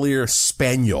Cavalier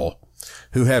Spaniel,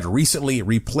 who had recently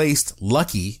replaced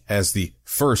Lucky as the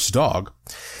first dog,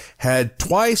 had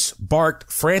twice barked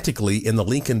frantically in the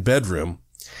Lincoln bedroom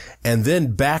and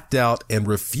then backed out and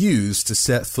refused to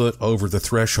set foot over the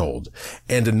threshold.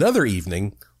 And another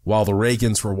evening, while the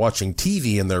Reagans were watching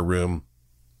TV in their room,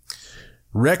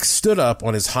 Rex stood up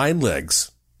on his hind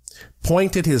legs,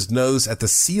 pointed his nose at the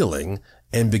ceiling,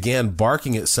 and began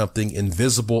barking at something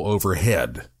invisible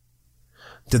overhead.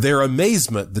 To their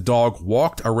amazement, the dog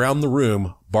walked around the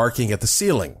room, barking at the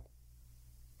ceiling.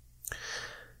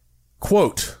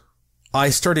 Quote, "I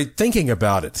started thinking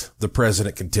about it," the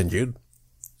president continued,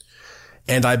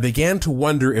 "and I began to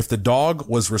wonder if the dog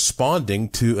was responding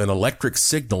to an electric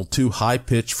signal too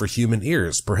high-pitched for human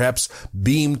ears, perhaps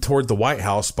beamed toward the White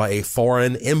House by a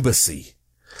foreign embassy.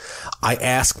 I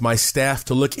asked my staff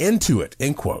to look into it,"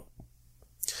 end quote.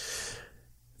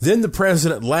 Then the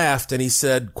president laughed and he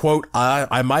said, quote,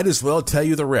 I might as well tell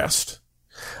you the rest.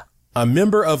 A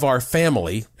member of our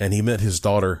family," and he meant his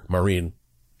daughter, Maureen,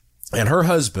 "and her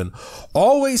husband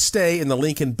always stay in the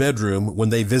Lincoln bedroom when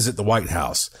they visit the White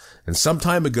House. And some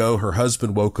time ago, her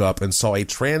husband woke up and saw a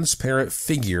transparent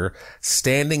figure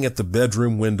standing at the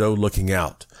bedroom window looking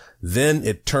out. Then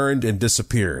it turned and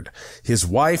disappeared. His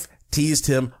wife teased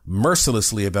him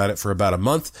mercilessly about it for about a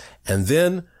month, and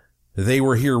then they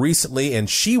were here recently, and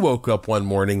she woke up one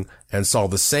morning and saw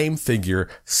the same figure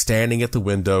standing at the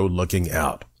window looking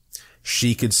out.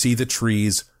 She could see the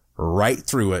trees right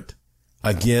through it.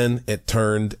 Again, it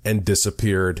turned and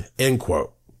disappeared," end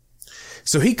quote.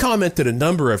 So he commented a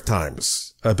number of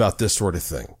times about this sort of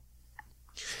thing.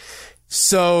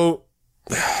 So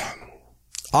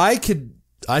I could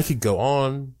go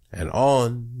on and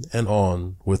on and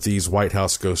on with these White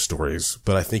House ghost stories,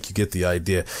 but I think you get the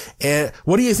idea. And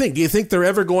what do you think? Do you think they're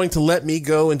ever going to let me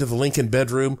go into the Lincoln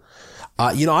bedroom?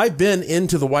 I've been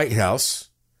into the White House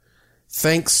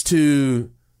thanks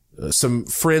to some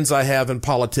friends I have in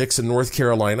politics in North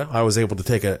Carolina. I was able to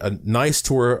take a nice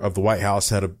tour of the White House,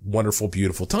 had a wonderful,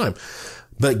 beautiful time.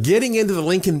 But getting into the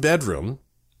Lincoln bedroom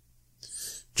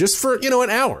just for, an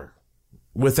hour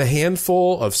with a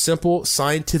handful of simple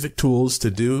scientific tools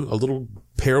to do a little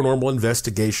paranormal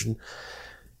investigation,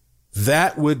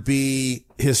 that would be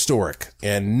historic.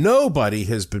 And nobody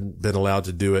has been allowed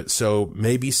to do it. So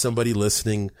maybe somebody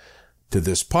listening to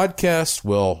this podcast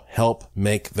will help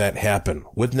make that happen.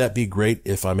 Wouldn't that be great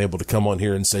if I'm able to come on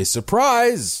here and say,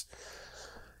 surprise,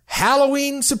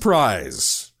 Halloween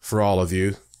surprise for all of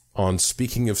you on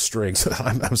Speaking of Strange.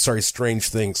 I'm sorry, Strange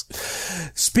Things.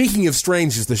 Speaking of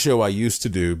Strange is the show I used to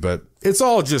do, but it's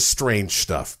all just strange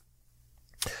stuff.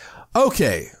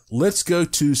 Okay, let's go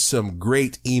to some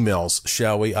great emails,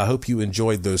 shall we? I hope you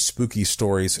enjoyed those spooky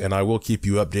stories, and I will keep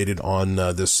you updated on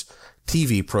this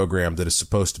TV program that is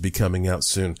supposed to be coming out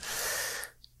soon.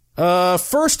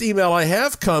 First email I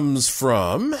have comes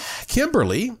from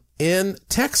Kimberly in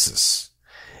Texas.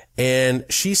 And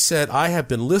she said, I have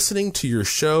been listening to your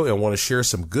show and want to share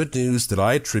some good news that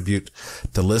I attribute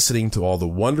to listening to all the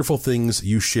wonderful things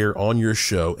you share on your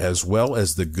show, as well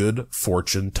as the good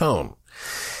fortune tone.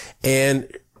 And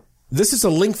this is a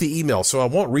lengthy email, so I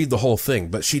won't read the whole thing,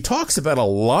 but she talks about a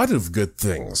lot of good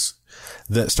things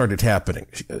that started happening.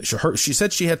 She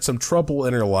said she had some trouble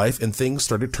in her life and things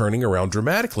started turning around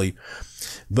dramatically,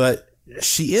 but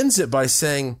she ends it by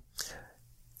saying,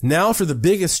 now for the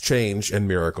biggest change and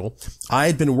miracle. I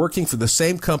had been working for the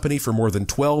same company for more than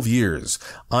 12 years.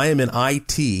 I am in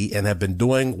IT and have been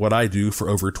doing what I do for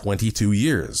over 22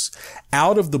 years.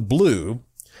 Out of the blue,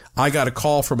 I got a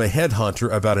call from a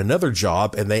headhunter about another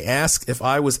job and they asked if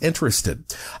I was interested.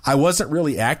 I wasn't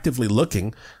really actively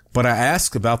looking, but I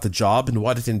asked about the job and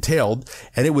what it entailed,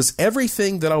 and it was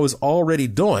everything that I was already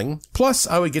doing, plus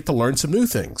I would get to learn some new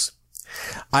things.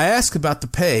 I asked about the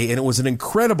pay and it was an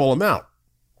incredible amount.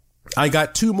 I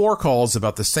got 2 more calls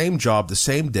about the same job the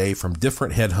same day from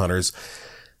different headhunters.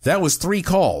 That was 3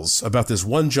 calls about this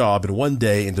one job in one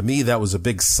day, and to me that was a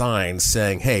big sign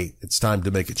saying, hey, it's time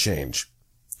to make a change.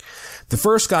 The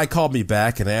first guy called me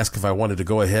back and asked if I wanted to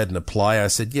go ahead and apply. I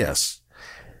said yes.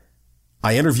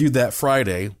 I interviewed that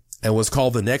Friday and was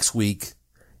called the next week,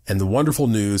 and the wonderful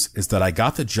news is that I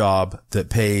got the job that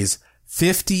pays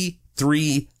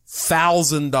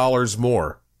 $53,000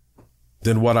 more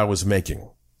than what I was making.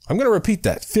 I'm going to repeat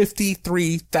that.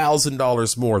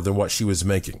 $53,000 more than what she was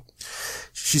making.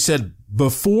 She said,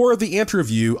 before the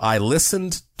interview, I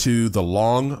listened to the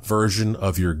long version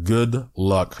of your good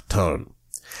luck tone.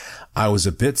 I was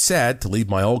a bit sad to leave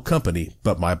my old company,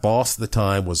 but my boss at the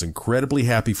time was incredibly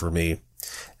happy for me,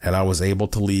 and I was able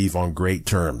to leave on great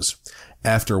terms.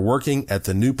 After working at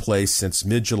the new place since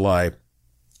mid-July,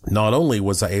 not only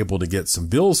was I able to get some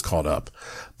bills caught up,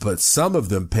 but some of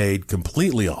them paid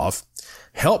completely off,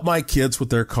 help my kids with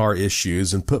their car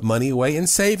issues, and put money away in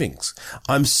savings.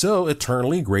 I'm so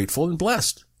eternally grateful and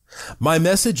blessed. My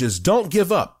message is don't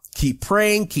give up. Keep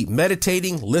praying, keep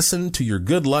meditating, listen to your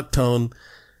good luck tone,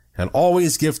 and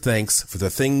always give thanks for the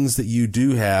things that you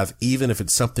do have, even if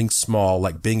it's something small,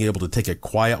 like being able to take a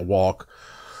quiet walk,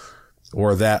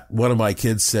 or that one of my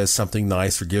kids says something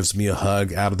nice or gives me a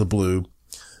hug out of the blue.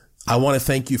 I want to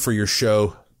thank you for your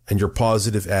show and your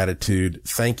positive attitude.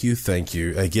 Thank you. Thank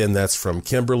you. Again, that's from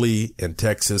Kimberly in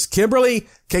Texas. Kimberly,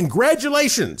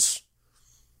 congratulations.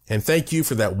 And thank you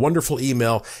for that wonderful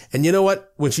email. And you know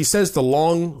what? When she says the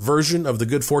long version of the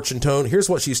good fortune tone, here's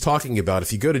what she's talking about.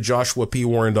 If you go to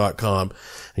joshuapwarren.com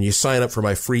and you sign up for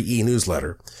my free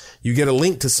e-newsletter, you get a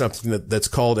link to something that's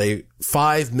called a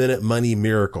 5-minute money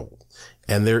miracle.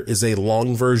 And there is a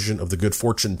long version of the good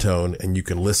fortune tone, and you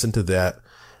can listen to that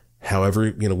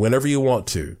however, whenever you want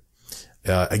to.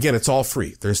 Again, it's all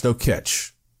free. There's no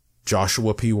catch.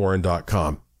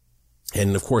 joshuapwarren.com.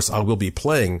 And of course, I will be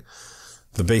playing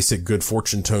the basic good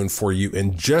fortune tone for you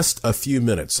in just a few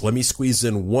minutes. Let me squeeze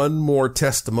in one more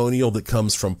testimonial that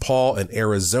comes from Paul in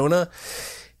Arizona.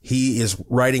 He is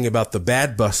writing about the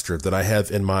Bad Buster that I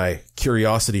have in my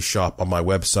curiosity shop on my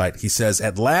website. He says,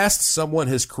 at last, someone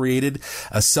has created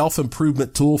a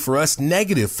self-improvement tool for us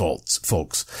negative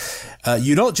folks.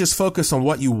 You don't just focus on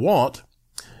what you want.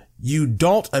 You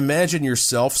don't imagine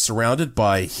yourself surrounded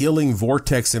by healing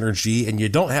vortex energy, and you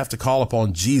don't have to call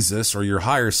upon Jesus or your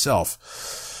higher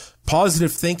self.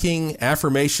 Positive thinking,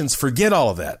 affirmations, forget all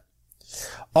of that.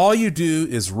 All you do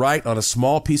is write on a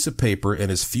small piece of paper in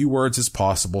as few words as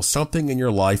possible something in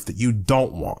your life that you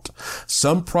don't want,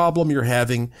 some problem you're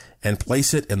having, and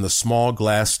place it in the small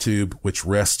glass tube which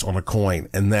rests on a coin,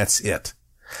 and that's it.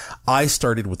 I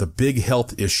started with a big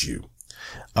health issue.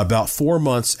 About 4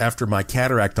 months after my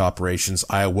cataract operations,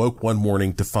 I awoke one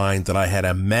morning to find that I had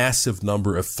a massive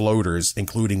number of floaters,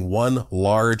 including one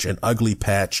large and ugly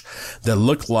patch that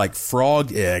looked like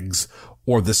frog eggs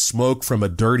or the smoke from a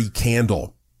dirty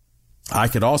candle. I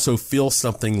could also feel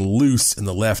something loose in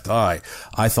the left eye.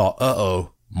 I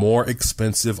thought, more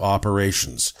expensive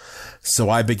operations. So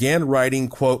I began writing,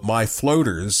 quote, my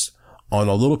floaters on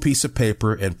a little piece of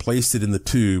paper and placed it in the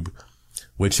tube,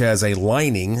 which has a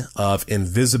lining of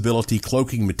invisibility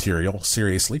cloaking material,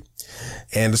 seriously,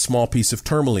 and a small piece of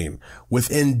tourmaline.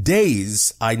 Within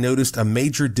days, I noticed a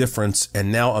major difference,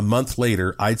 and now a month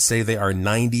later, I'd say they are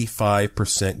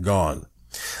 95% gone.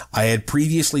 I had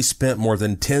previously spent more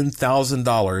than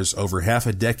 $10,000 over half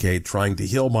a decade trying to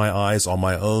heal my eyes on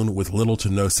my own with little to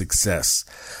no success.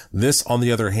 This, on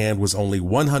the other hand, was only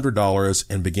 $100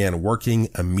 and began working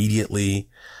immediately.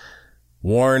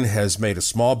 Warren has made a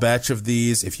small batch of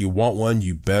these. If you want one,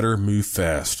 you better move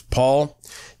fast. Paul,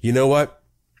 you know what?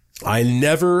 I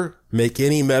never make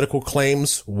any medical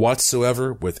claims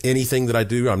whatsoever with anything that I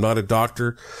do. I'm not a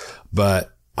doctor,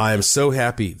 but I am so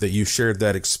happy that you shared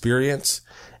that experience.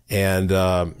 And,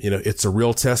 it's a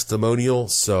real testimonial.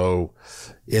 So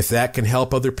if that can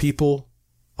help other people,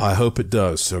 I hope it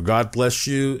does. So God bless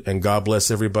you and God bless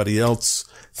everybody else.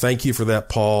 Thank you for that,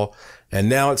 Paul. And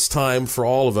now it's time for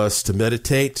all of us to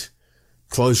meditate.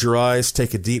 Close your eyes,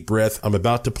 take a deep breath. I'm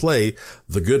about to play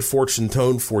the Good Fortune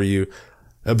tone for you.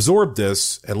 Absorb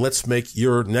this, and let's make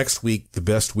your next week the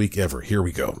best week ever. Here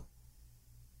we go.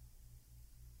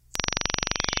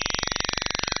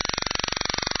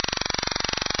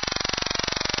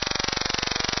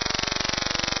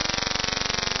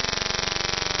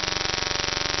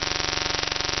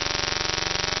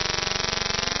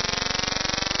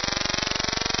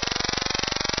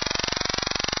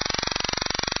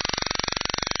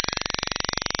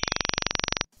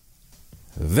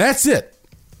 That's it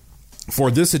for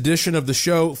this edition of the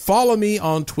show. Follow me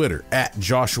on Twitter at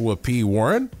Joshua P.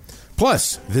 Warren.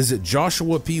 Plus, visit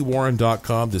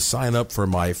joshuapwarren.com to sign up for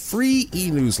my free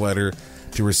e-newsletter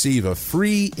to receive a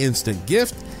free instant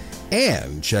gift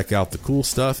and check out the cool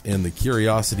stuff in the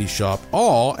Curiosity Shop,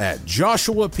 all at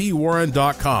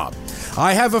joshuapwarren.com.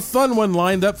 I have a fun one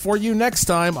lined up for you next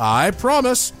time, I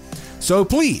promise. So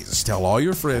please tell all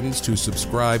your friends to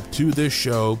subscribe to this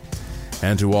show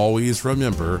and to always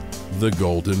remember the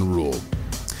golden rule.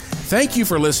 Thank you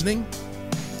for listening.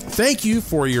 Thank you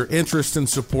for your interest and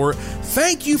support.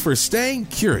 Thank you for staying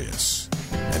curious.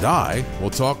 And I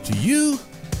will talk to you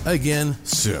again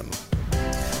soon.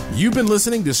 You've been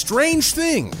listening to Strange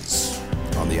Things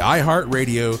on the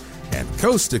iHeartRadio and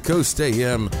Coast to Coast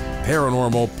AM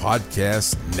Paranormal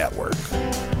Podcast Network.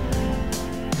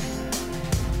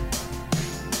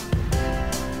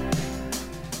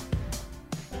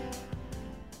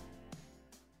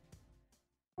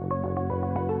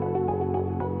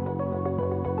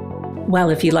 Well,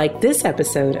 if you like this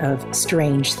episode of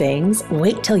Strange Things,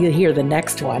 wait till you hear the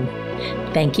next one.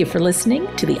 Thank you for listening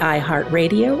to the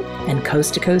iHeartRadio and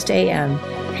Coast to Coast AM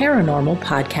Paranormal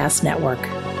Podcast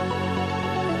Network.